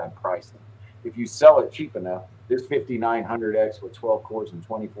 only bad pricing. If you sell it cheap enough, this 5900X with 12 cores and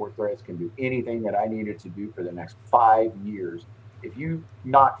 24 threads can do anything that I need it to do for the next 5 years. If you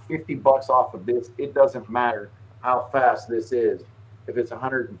knock $50 off of this, it doesn't matter how fast this is. If it's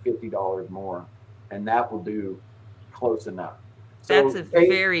 $150 more, and that will do close enough. So that's a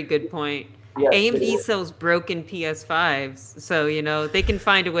very good point. Yes, AMD sells broken PS5s, so they can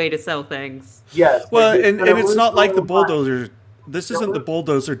find a way to sell things. Yes. Well, and it's not like the Bulldozer. This isn't the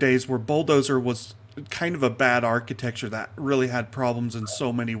Bulldozer days where Bulldozer was kind of a bad architecture that really had problems in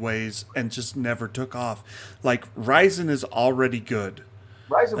so many ways and just never took off. Like Ryzen is already good.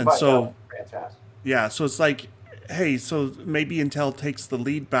 Ryzen and so fantastic. Yeah, so it's like, hey, so maybe Intel takes the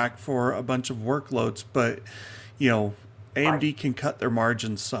lead back for a bunch of workloads, but AMD can cut their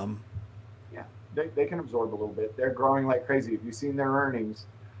margins some. Yeah, they can absorb a little bit. They're growing like crazy. If you've seen their earnings,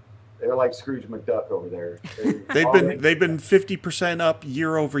 they're like Scrooge McDuck over there. They've been 50% up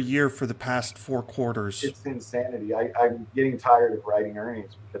year over year for the past 4 quarters. It's insanity. I'm getting tired of writing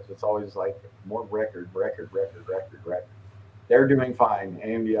earnings because it's always like more record. They're doing fine.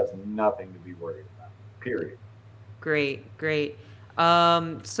 AMD has nothing to be worried about. Period. Great.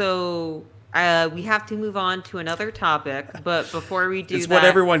 So we have to move on to another topic, but before we do it's what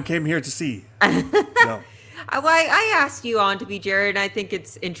everyone came here to see. No. I asked you on to be Jared, and I think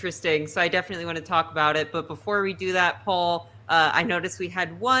it's interesting, so I definitely want to talk about it. But before we do that, Paul, I noticed we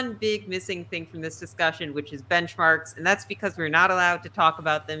had one big missing thing from this discussion, which is benchmarks, and that's because we're not allowed to talk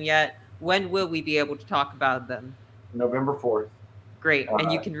about them yet. When will we be able to talk about them? November 4th. Great,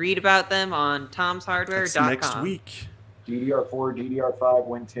 and you can read about them on tomshardware.com. Next week. DDR4, DDR5,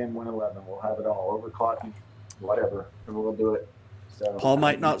 Win 10, Win 11. We'll have it all. Overclocking, whatever, and we'll do it. So Paul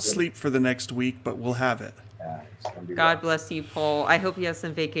might not sleep for the next week, but we'll have it. God bless you, Paul. I hope you have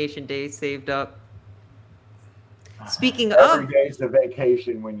some vacation days saved up. Speaking Every day's a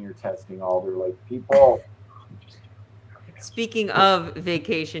vacation when you're testing Alder Lake people. Speaking of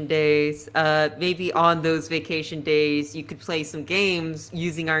vacation days, maybe on those vacation days, you could play some games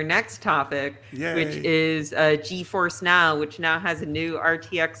using our next topic, which is GeForce Now, which now has a new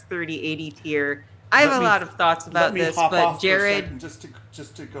RTX 3080 tier. I have a lot of thoughts about this, but Jared,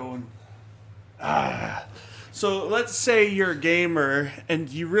 just to go and so let's say you're a gamer and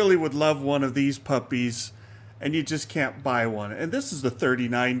you really would love one of these puppies, and you just can't buy one. And this is the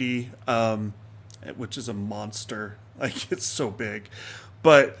 3090, which is a monster. Like, it's so big,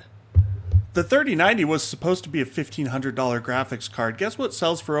 but the 3090 was supposed to be a $1,500 graphics card. Guess what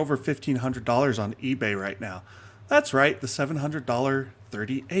sells for over $1,500 on eBay right now? That's right, the $700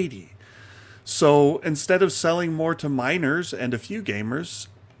 3080. So instead of selling more to miners and a few gamers,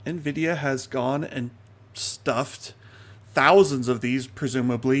 NVIDIA has gone and stuffed thousands of these,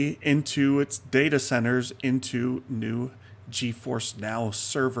 presumably, into its data centers, into new GeForce Now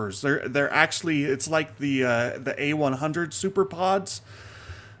servers. They're actually, it's like the A100 SuperPods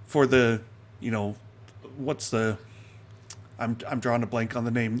for the, what's the, I'm drawing a blank on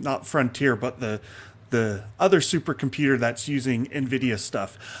the name, not Frontier, but the other supercomputer that's using NVIDIA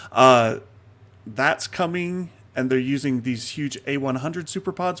stuff. That's coming, and they're using these huge A100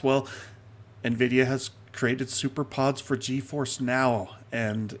 SuperPods. Well, NVIDIA has created SuperPods for GeForce Now,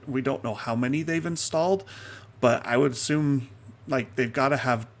 and we don't know how many they've installed, but I would assume like they've got to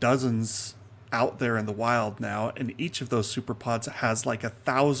have dozens out there in the wild now, and each of those SuperPods has like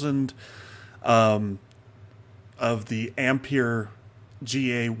 1,000 of the Ampere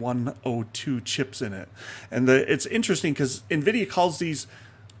GA102 chips in it. And it's interesting because NVIDIA calls these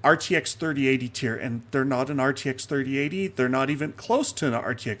RTX 3080 tier, and they're not an RTX 3080. They're not even close to an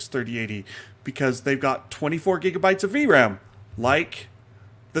RTX 3080 because they've got 24 gigabytes of VRAM, like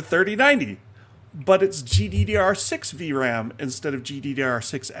the 3090. But it's GDDR6 VRAM instead of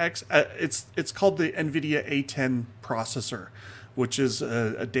GDDR6X. It's called the NVIDIA A10 processor, which is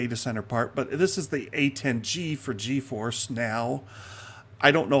a data center part. But this is the A10G for GeForce Now.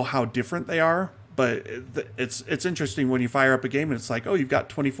 I don't know how different they are, but it's interesting when you fire up a game and it's like, oh, you've got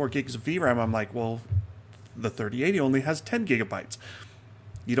 24 gigs of VRAM. I'm like, well, the 3080 only has 10 gigabytes.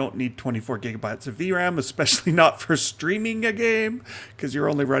 You don't need 24 gigabytes of VRAM, especially not for streaming a game, because you're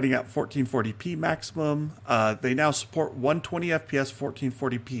only running at 1440p maximum. They now support 120 FPS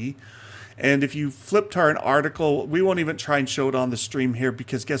 1440p. And if you flip to an article, we won't even try and show it on the stream here,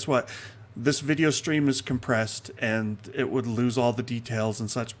 because guess what? This video stream is compressed and it would lose all the details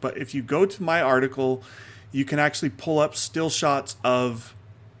and such. But if you go to my article, you can actually pull up still shots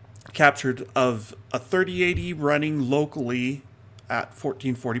captured of a 3080 running locally at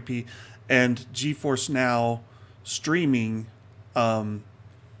 1440p and GeForce Now streaming at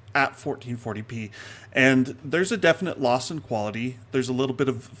 1440p. And there's a definite loss in quality. There's a little bit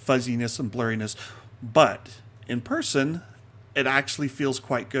of fuzziness and blurriness, but in person, it actually feels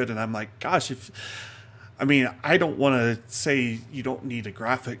quite good. And I'm like, gosh, I don't want to say you don't need a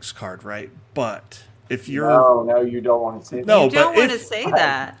graphics card, right? But if you're... No, you don't want to say that. No, you don't want to say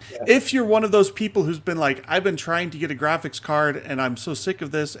that. If you're one of those people who's been like, I've been trying to get a graphics card and I'm so sick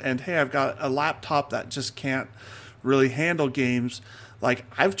of this, and hey, I've got a laptop that just can't really handle games. Like,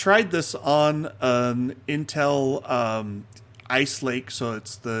 I've tried this on an Intel Ice Lake, so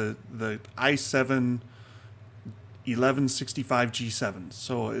it's the i7 1165 G7.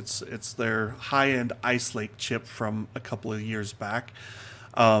 So it's their high-end Ice Lake chip from a couple of years back,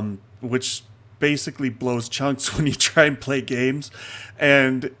 which basically blows chunks when you try and play games.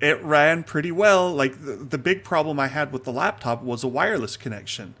 And it ran pretty well. Like, the big problem I had with the laptop was a wireless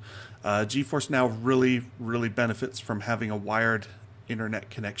connection. GeForce Now really, really benefits from having a wired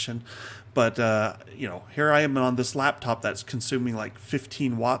internet connection. But, here I am on this laptop that's consuming like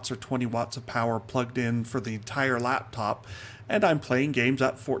 15 watts or 20 watts of power plugged in for the entire laptop. And I'm playing games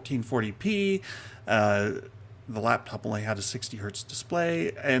at 1440p. The laptop only had a 60 hertz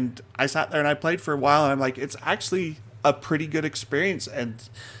display. And I sat there and I played for a while. And I'm like, it's actually a pretty good experience. And,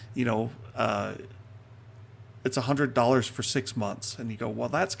 it's $100 for 6 months. And you go, well,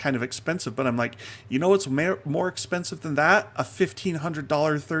 that's kind of expensive. But I'm like, what's more expensive than that? A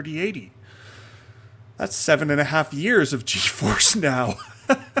 $1,500 3080. That's 7.5 years of GeForce Now.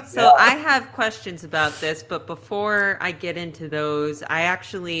 So I have questions about this, but before I get into those,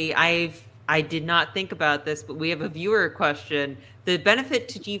 I did not think about this, but we have a viewer question. The benefit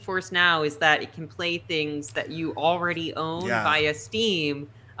to GeForce Now is that it can play things that you already own via Steam.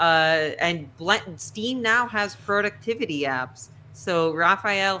 And Steam now has productivity apps. So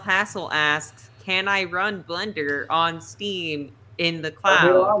Raphael Hassel asks, can I run Blender on Steam in the cloud?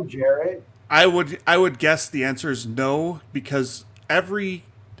 Hello, Jared. I would guess the answer is no, because every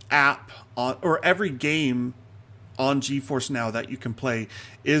app or every game on GeForce Now that you can play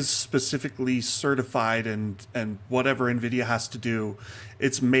is specifically certified, and whatever NVIDIA has to do,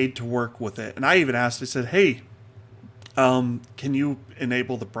 it's made to work with it. And I even asked, I said, hey, can you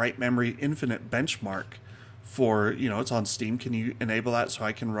enable the Bright Memory Infinite benchmark for, it's on Steam. Can you enable that so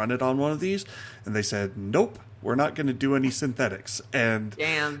I can run it on one of these? And they said, nope, we're not going to do any synthetics. And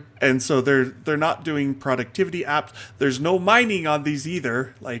Damn. And so they're not doing productivity apps. There's no mining on these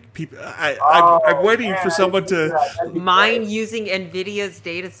either. Like people, I'm waiting for someone to mine using NVIDIA's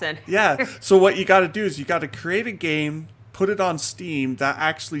data center. Yeah. So what you got to do is you got to create a game, put it on Steam that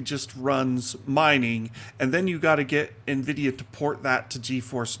actually just runs mining, and then you got to get NVIDIA to port that to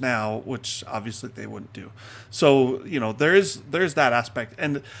GeForce Now, which obviously they wouldn't do. So there's that aspect.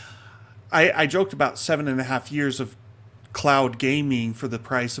 And I joked about 7.5 years of cloud gaming for the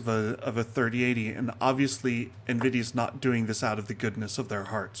price of a 3080, and obviously NVIDIA's not doing this out of the goodness of their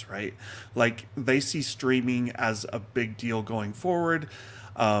hearts, right? Like, they see streaming as a big deal going forward.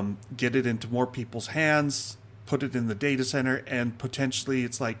 Get it into more people's hands, put it in the data center, and potentially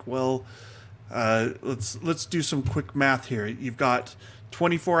it's like, well, let's do some quick math here. You've got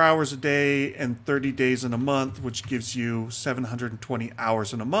 24 hours a day and 30 days in a month, which gives you 720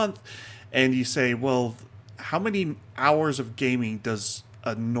 hours in a month. And you say, well, how many hours of gaming does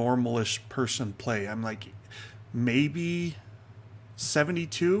a normalish person play? I'm like, maybe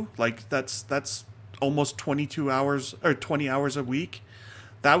 72. Like, that's almost 22 hours or 20 hours a week.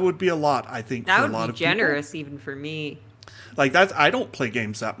 That would be a lot, I think, that for a would lot be of generous people. even for me. Like, that, I don't play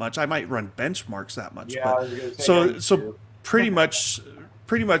games that much. I might run benchmarks that much. Yeah, but, I was gonna say, so pretty much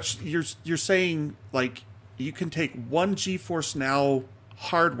you're saying, like, you can take one GeForce Now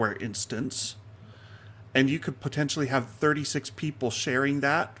hardware instance, and you could potentially have 36 people sharing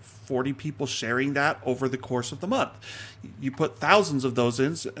that, 40 people sharing that over the course of the month. You put thousands of those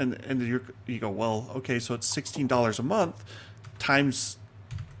in, and you go, well, okay, so it's $16 a month times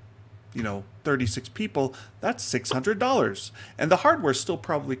 36 people, that's $600. And the hardware still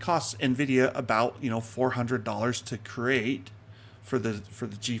probably costs NVIDIA about, $400 to create for the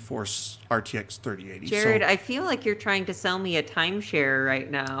GeForce RTX 3080. Jared, I feel like you're trying to sell me a timeshare right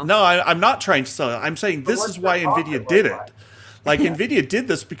now. No, I'm not trying to sell it. I'm saying this is why NVIDIA did it. Like, NVIDIA did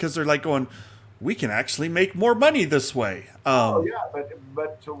this because they're like going, we can actually make more money this way. But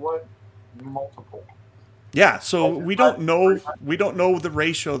to what multiple? Yeah, so we don't know the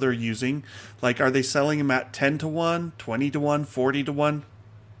ratio they're using. Like, are they selling them at 10 to 1, 20 to 1, 40 to 1?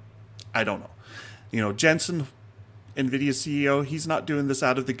 I don't know. Jensen, NVIDIA CEO, he's not doing this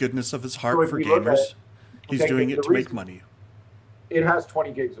out of the goodness of his heart for gamers. He's doing it to make money. It has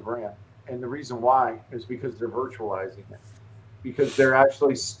 20 gigs of RAM, and the reason why is because they're virtualizing it. Because they're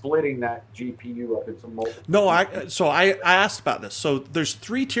actually splitting that GPU up into multiple. No, I asked about this. So there's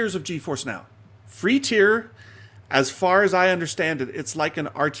 3 tiers of GeForce Now. Free tier, as far as I understand it, it's like an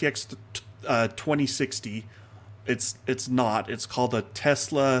RTX 2060. It's not. It's called a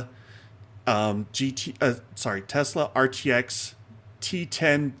Tesla Tesla RTX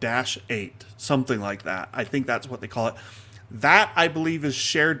T10-8, something like that. I think that's what they call it. That, I believe, is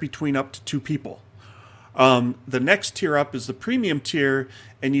shared between up to 2 people. The next tier up is the premium tier,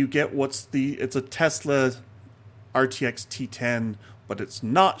 and you get it's a Tesla RTX T10, but it's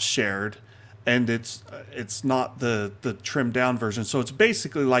not shared. And it's not the trimmed down version, so it's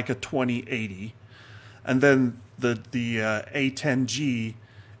basically like a 2080. And then the A10G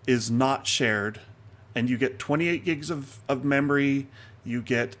is not shared, and you get 28 gigs of memory. You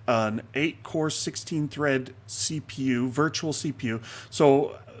get an 8-core 16-thread CPU, virtual CPU.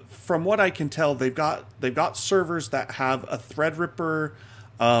 So from what I can tell, they've got servers that have a Threadripper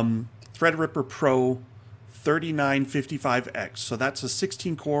Pro 3955X. So that's a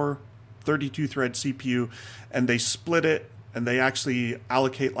 16-core 32-thread CPU, and they split it, and they actually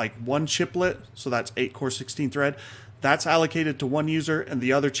allocate like one chiplet, so that's 8-core 16-thread. That's allocated to one user, and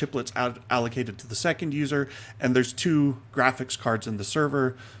the other chiplet's allocated to the second user, and there's 2 graphics cards in the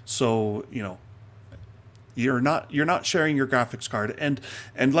server, so you're not sharing your graphics card. And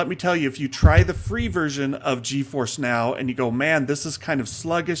let me tell you, if you try the free version of GeForce Now and you go, man, this is kind of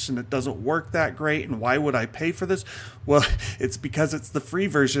sluggish and it doesn't work that great, and why would I pay for this? Well, it's because it's the free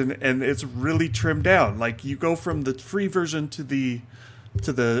version and it's really trimmed down. Like, you go from the free version to the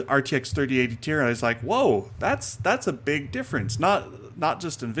RTX 3080 tier, and I was like, whoa, that's a big difference. Not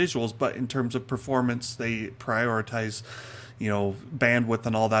just in visuals, but in terms of performance. They prioritize, bandwidth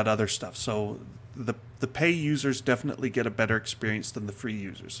and all that other stuff. So the pay users definitely get a better experience than the free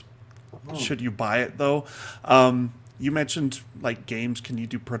users. Should you buy it, though? You mentioned, like, games. Can you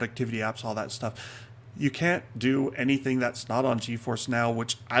do productivity apps, all that stuff? You can't do anything that's not on GeForce Now,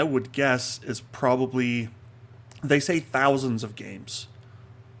 which I would guess is probably, they say thousands of games.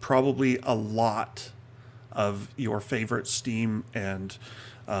 Probably a lot of your favorite Steam and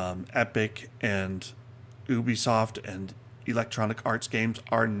Epic and Ubisoft and Electronic Arts games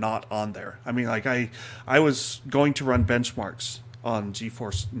are not on there. I mean, like I was going to run benchmarks on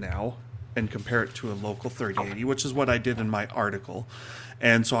GeForce Now and compare it to a local 3080, which is what I did in my article.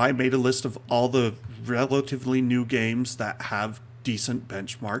 And so I made a list of all the relatively new games that have decent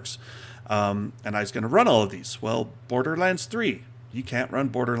benchmarks. And I was going to run all of these. Well, Borderlands 3, you can't run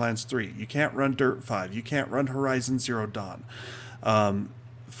Borderlands 3. You can't run Dirt 5. You can't run Horizon Zero Dawn.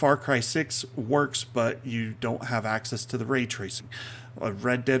 Far Cry 6 works, but you don't have access to the ray tracing.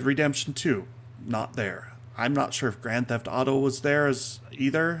 Red Dead Redemption 2, not there. I'm not sure if Grand Theft Auto was there as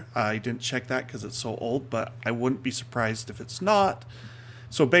either. I didn't check that because it's so old, but I wouldn't be surprised if it's not.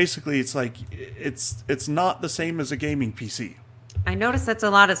 So basically, it's like it's not the same as a gaming PC. I noticed that's a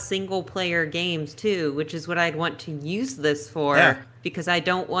lot of single player games too, which is what I'd want to use this for because I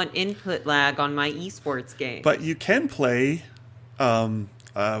don't want input lag on my esports game. But you can play,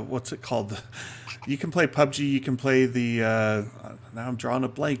 what's it called? You can play PUBG. You can play the. Now I'm drawing a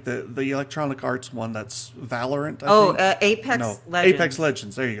blank. The Electronic Arts one that's Valorant. I think. Apex Legends. Apex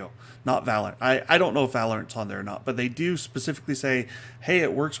Legends. There you go. Not Valorant. I don't know if Valorant's on there or not, but they do specifically say, "Hey,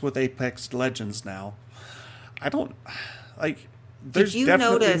 it works with Apex Legends now." I don't like. There's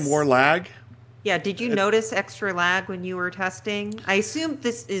definitely more lag. Yeah, did you notice extra lag when you were testing? I assume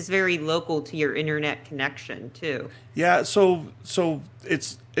this is very local to your internet connection too. Yeah, so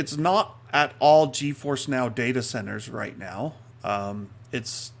it's not at all GeForce Now data centers right now.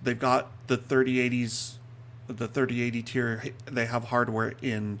 They've got the 3080s, the 3080 tier. They have hardware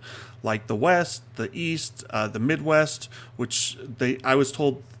in like the West, the East, the Midwest, which I was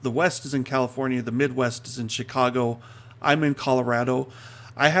told the West is in California, the Midwest is in Chicago. I'm in Colorado.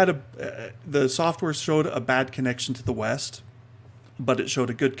 I had the software showed a bad connection to the West, but it showed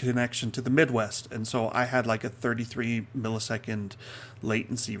a good connection to the Midwest. And so I had like a 33 millisecond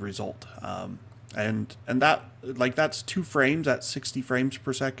latency result. And that, like, that's 2 frames at 60 frames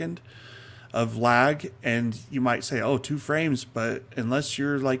per second of lag. And you might say, oh, 2 frames, but unless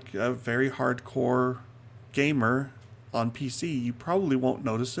you're like a very hardcore gamer on PC, you probably won't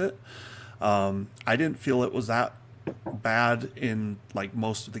notice it. I didn't feel it was that bad in like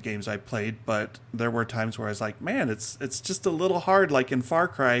most of the games I played, but there were times where I was like, man, it's just a little hard, like in Far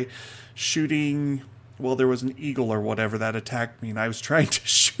Cry shooting. Well, there was an eagle or whatever that attacked me, and I was trying to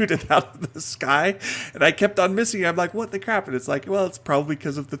shoot it out of the sky, and I kept on missing. I'm like, what the crap? And it's like, well, it's probably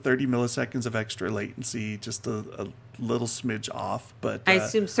because of the 30 milliseconds of extra latency, just a little smidge off. But I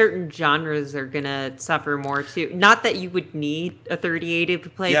assume certain genres are going to suffer more too. Not that you would need a 3080 to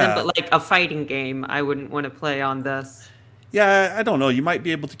play them, but like a fighting game, I wouldn't want to play on this. Yeah, I don't know. You might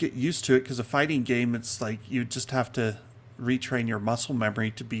be able to get used to it because a fighting game, it's like you just have to retrain your muscle memory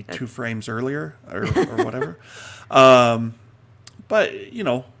to be 2 frames earlier or whatever. But you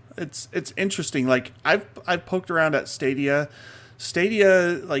know, it's interesting. Like I've poked around at Stadia.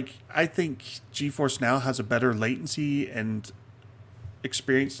 Like I think GeForce Now has a better latency and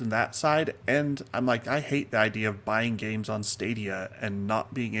experience in that side. And I'm like, I hate the idea of buying games on Stadia and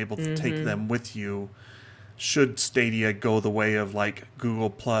not being able to take them with you. Should Stadia go the way of like Google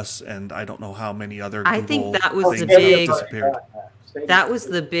Plus and I don't know how many other Google think that was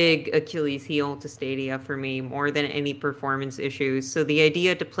the big Achilles heel to Stadia for me, more than any performance issues. So the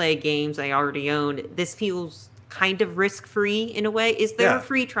idea to play games I already own, this feels kind of risk-free in a way. Is there a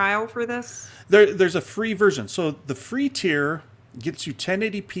free trial for this? There's a free version. So the free tier gets you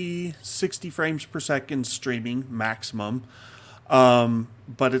 1080p, 60 frames per second streaming maximum.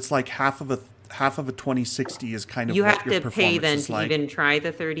 But it's like half of a 2060 is kind of you what have your to pay then to like. even try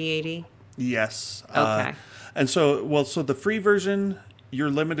the 3080. Yes. Okay. And so the free version, you're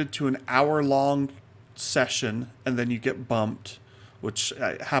limited to an hour-long session, and then you get bumped, which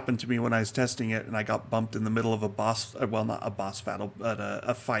happened to me when I was testing it, and I got bumped in the middle of a boss, well, not a boss battle, but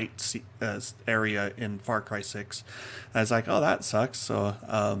a fight area in Far Cry 6. And I was like, oh, that sucks. So,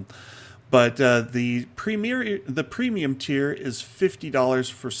 but the premium tier is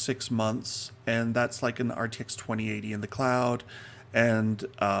 $50 for 6 months, and that's like an RTX 2080 in the cloud, and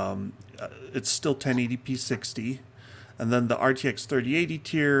it's still 1080p 60. And then the RTX 3080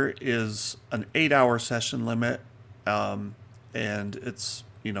 tier is an 8-hour session limit, and it's,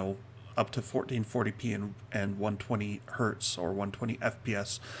 you know, up to 1440p and 120 hertz or 120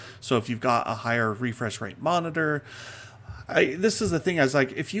 FPS. So if you've got a higher refresh rate monitor, this is the thing. I was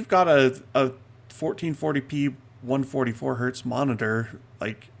like, if you've got a 1440p 144 hertz monitor,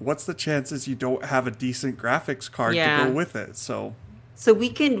 like, what's the chances you don't have a decent graphics card to go with it? So we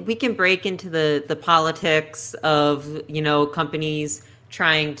can break into the politics of, you know, companies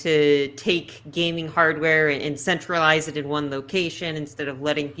trying to take gaming hardware and centralize it in one location instead of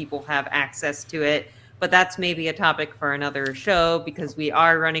letting people have access to it. but that's maybe a topic for another show because we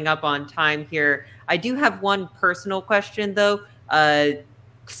are running up on time here. I do have one personal question though.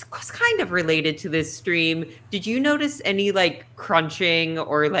 It's kind of related to this stream. Did you notice any like crunching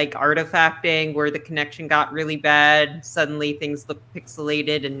or like artifacting where the connection got really bad? Suddenly things look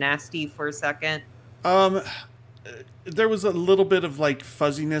pixelated and nasty for a second. There was a little bit of like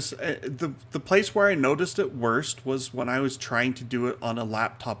fuzziness. The place where I noticed it worst was when I was trying to do it on a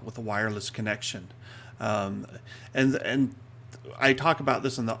laptop with a wireless connection. And I talk about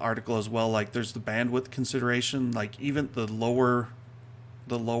this in the article as well. Like there's the bandwidth consideration. Like even the lower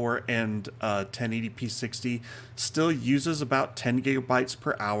end 1080p 60 still uses about 10 gigabytes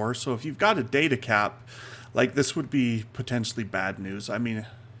per hour. So if you've got a data cap, like this would be potentially bad news. I mean,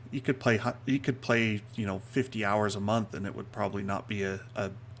 you could play 50 hours a month and it would probably not be a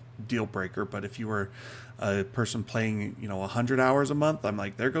deal breaker. But if you were a person playing 100 hours a month, I'm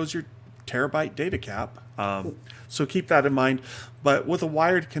like, there goes your terabyte data cap. So keep that in mind. But with a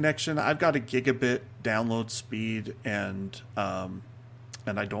wired connection, I've got a gigabit download speed and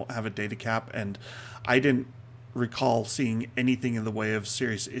I don't have a data cap, and I didn't recall seeing anything in the way of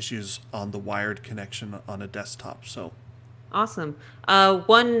serious issues on the wired connection on a desktop. So awesome.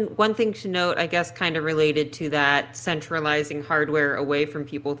 One thing to note, I guess, kind of related to that centralizing hardware away from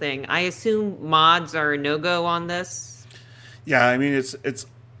people thing. I assume mods are a no-go on this. Yeah, I mean it's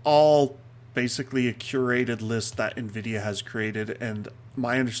all basically a curated list that NVIDIA has created, and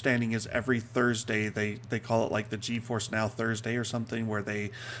my understanding is every Thursday they call it like the GeForce Now Thursday or something, where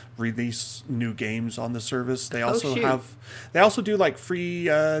they release new games on the service. They also do like free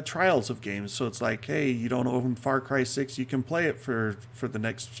trials of games. So it's like, hey, you don't own Far Cry 6, you can play it for the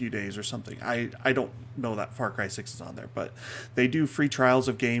next few days or something. I don't know that Far Cry 6 is on there, but they do free trials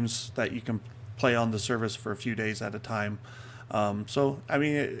of games that you can play on the service for a few days at a time. So I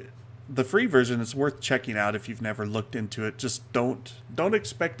mean, the free version is worth checking out if you've never looked into it. Just don't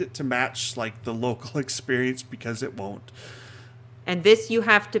expect it to match like the local experience, because it won't. And this you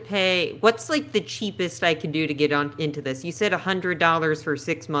have to pay. What's like the cheapest I can do to get on into this? You said $100 for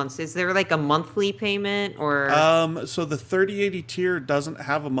 6 months. Is there like a monthly payment or? So the 3080 tier doesn't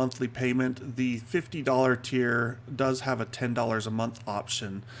have a monthly payment. The $50 tier does have a $10 a month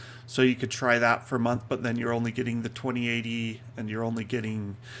option. So you could try that for a month, but then you're only getting the 2080 and you're only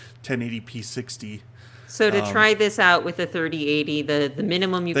getting 1080p 60. So to try this out with a 3080, the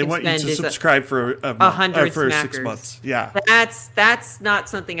minimum you can spend is... They want you to subscribe for a month, for 6 months. Yeah. That's not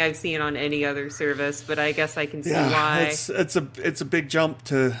something I've seen on any other service, but I guess I can see why. It's a big jump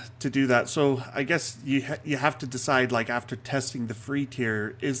to do that. So I guess you have to decide, like, after testing the free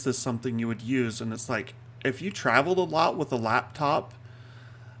tier, is this something you would use? And it's like, if you traveled a lot with a laptop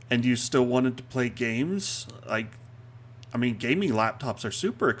and you still wanted to play games, like, I mean, gaming laptops are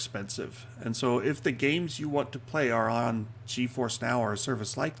super expensive. And so if the games you want to play are on GeForce Now or a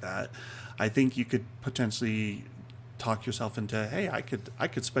service like that, I think you could potentially talk yourself into, hey, I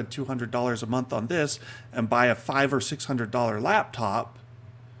could spend $200 a month on this and buy a $500 or $600 laptop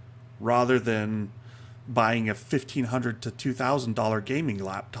rather than buying a $1,500 to $2,000 gaming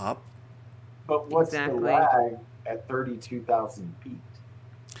laptop. But what's the lag at 32,000 feet?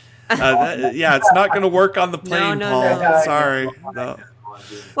 It's not going to work on the plane, Paul. No. Sorry. No.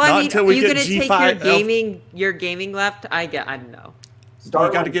 Well, I mean, are you going to take your gaming laptop? I don't know. You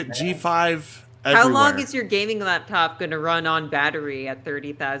got to get G5 everywhere. How long is your gaming laptop going to run on battery at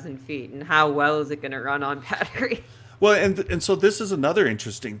 30,000 feet? And how well is it going to run on battery? Well, and so this is another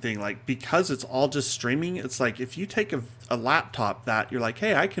interesting thing. Like, because it's all just streaming, it's like if you take a laptop that you're like,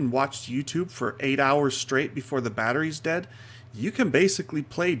 hey, I can watch YouTube for 8 hours straight before the battery's dead. You can basically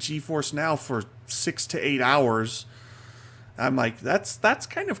play GeForce Now for 6 to 8 hours. I'm like, that's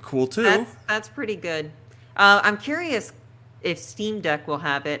kind of cool too. That's pretty good. I'm curious if Steam Deck will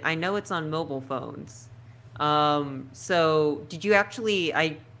have it. I know it's on mobile phones. So did you actually?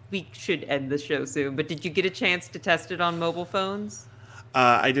 We should end the show soon, but did you get a chance to test it on mobile phones?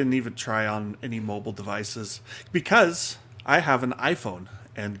 I didn't even try on any mobile devices because I have an iPhone,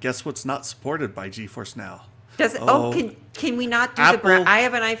 and guess what's not supported by GeForce Now? Can we not do Apple, I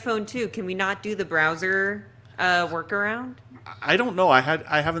have an iPhone too. Can we not do the browser workaround? I don't know. I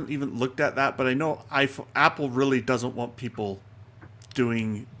haven't even looked at that, but I know Apple really doesn't want people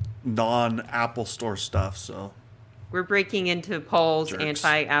doing non-Apple Store stuff. So we're breaking into Paul's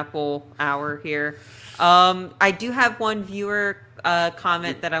anti-Apple hour here. I do have one viewer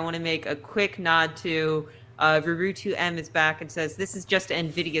comment that I want to make a quick nod to. Virutu M is back and says, this is just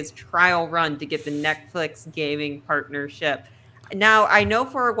NVIDIA's trial run to get the Netflix gaming partnership. Now, I know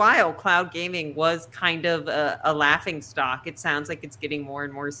for a while, cloud gaming was kind of a laughing stock. It sounds like it's getting more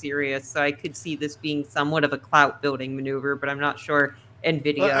and more serious. So I could see this being somewhat of a clout building maneuver, but I'm not sure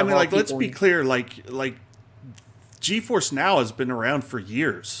NVIDIA. Well, I mean, like, let's be clear. Like GeForce Now has been around for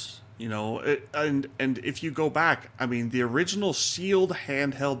years, you know, and if you go back, I mean, the original Shield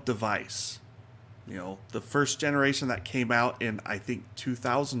handheld device, you know, the first generation that came out in, I think,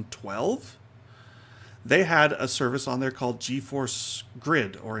 2012. They had a service on there called GeForce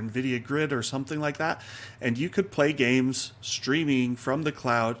Grid or NVIDIA Grid or something like that. And you could play games streaming from the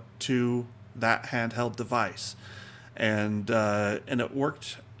cloud to that handheld device. And it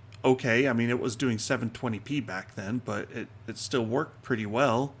worked okay. I mean, it was doing 720p back then, but it still worked pretty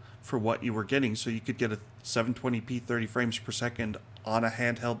well for what you were getting. So you could get a 720p 30 frames per second on a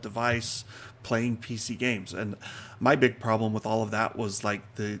handheld device playing PC games. And my big problem with all of that was like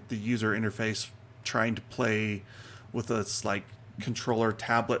the user interface trying to play with this like controller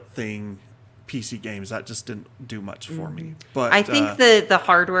tablet thing PC games. That just didn't do much for me. But I think the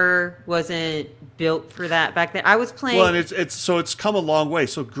hardware wasn't built for that back then. I was playing. Well, and it's come a long way.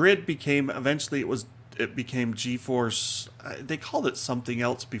 So Grid became eventually it became GeForce. They called it something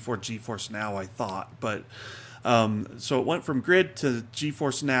else before GeForce Now, I thought. But so it went from Grid to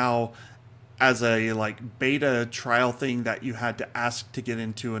GeForce Now as a like beta trial thing that you had to ask to get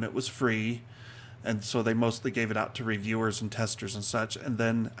into, and it was free. And so they mostly gave it out to reviewers and testers and such. And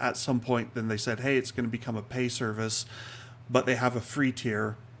then at some point, then they said, hey, it's going to become a pay service, but they have a free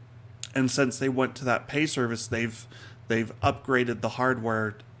tier. And since they went to that pay service, they've upgraded the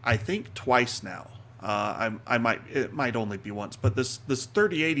hardware, I think, twice now. It might only be once, but this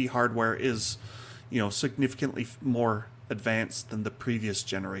 3080 hardware is, you know, significantly more advanced than the previous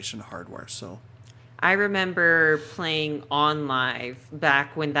generation hardware. So I remember playing OnLive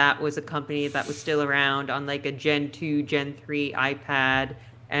back when that was a company that was still around on like a Gen 2, Gen 3 iPad.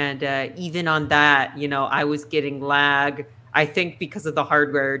 And even on that, you know, I was getting lag, I think because of the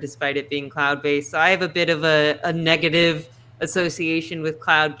hardware, despite it being cloud-based. So I have a bit of a negative association with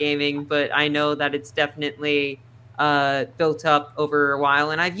cloud gaming, but I know that it's definitely built up over a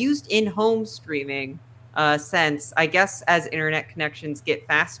while. And I've used in-home streaming since, I guess, as internet connections get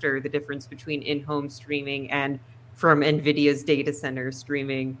faster, the difference between in-home streaming and from NVIDIA's data center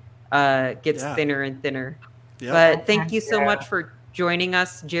streaming gets thinner and thinner. Yep. But thank you so much for joining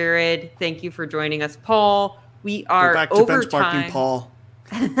us, Jared. Thank you for joining us, Paul. We are back to overtime. Benchmarking, Paul.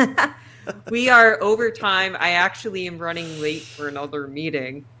 We are overtime. I actually am running late for another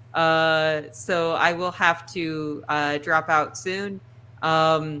meeting, so I will have to drop out soon.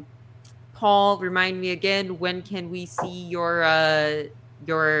 Paul, remind me again, when can we see your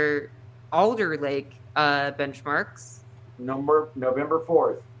Alder Lake benchmarks? November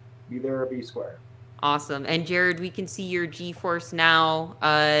 4th. Be there or be square. Awesome. And Jared, we can see your GeForce Now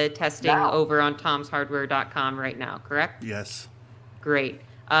testing over on tomshardware.com right now, correct? Yes. Great.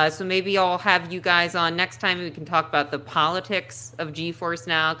 So maybe I'll have you guys on next time and we can talk about the politics of GeForce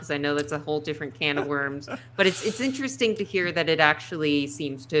Now, because I know that's a whole different can of worms. But it's interesting to hear that it actually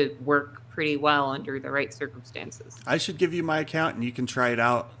seems to work pretty well under the right circumstances. I should give you my account and you can try it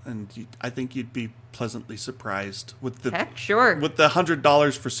out, and I think you'd be pleasantly surprised with the with the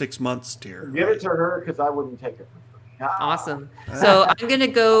 $100 for 6 months tier. Give it to her because I wouldn't take it for free. Awesome. So I'm going to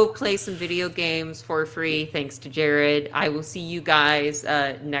go play some video games for free, thanks to Jared. I will see you guys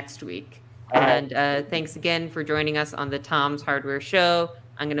next week. And thanks again for joining us on the Tom's Hardware Show.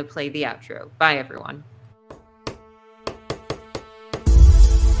 I'm going to play the outro. Bye, everyone.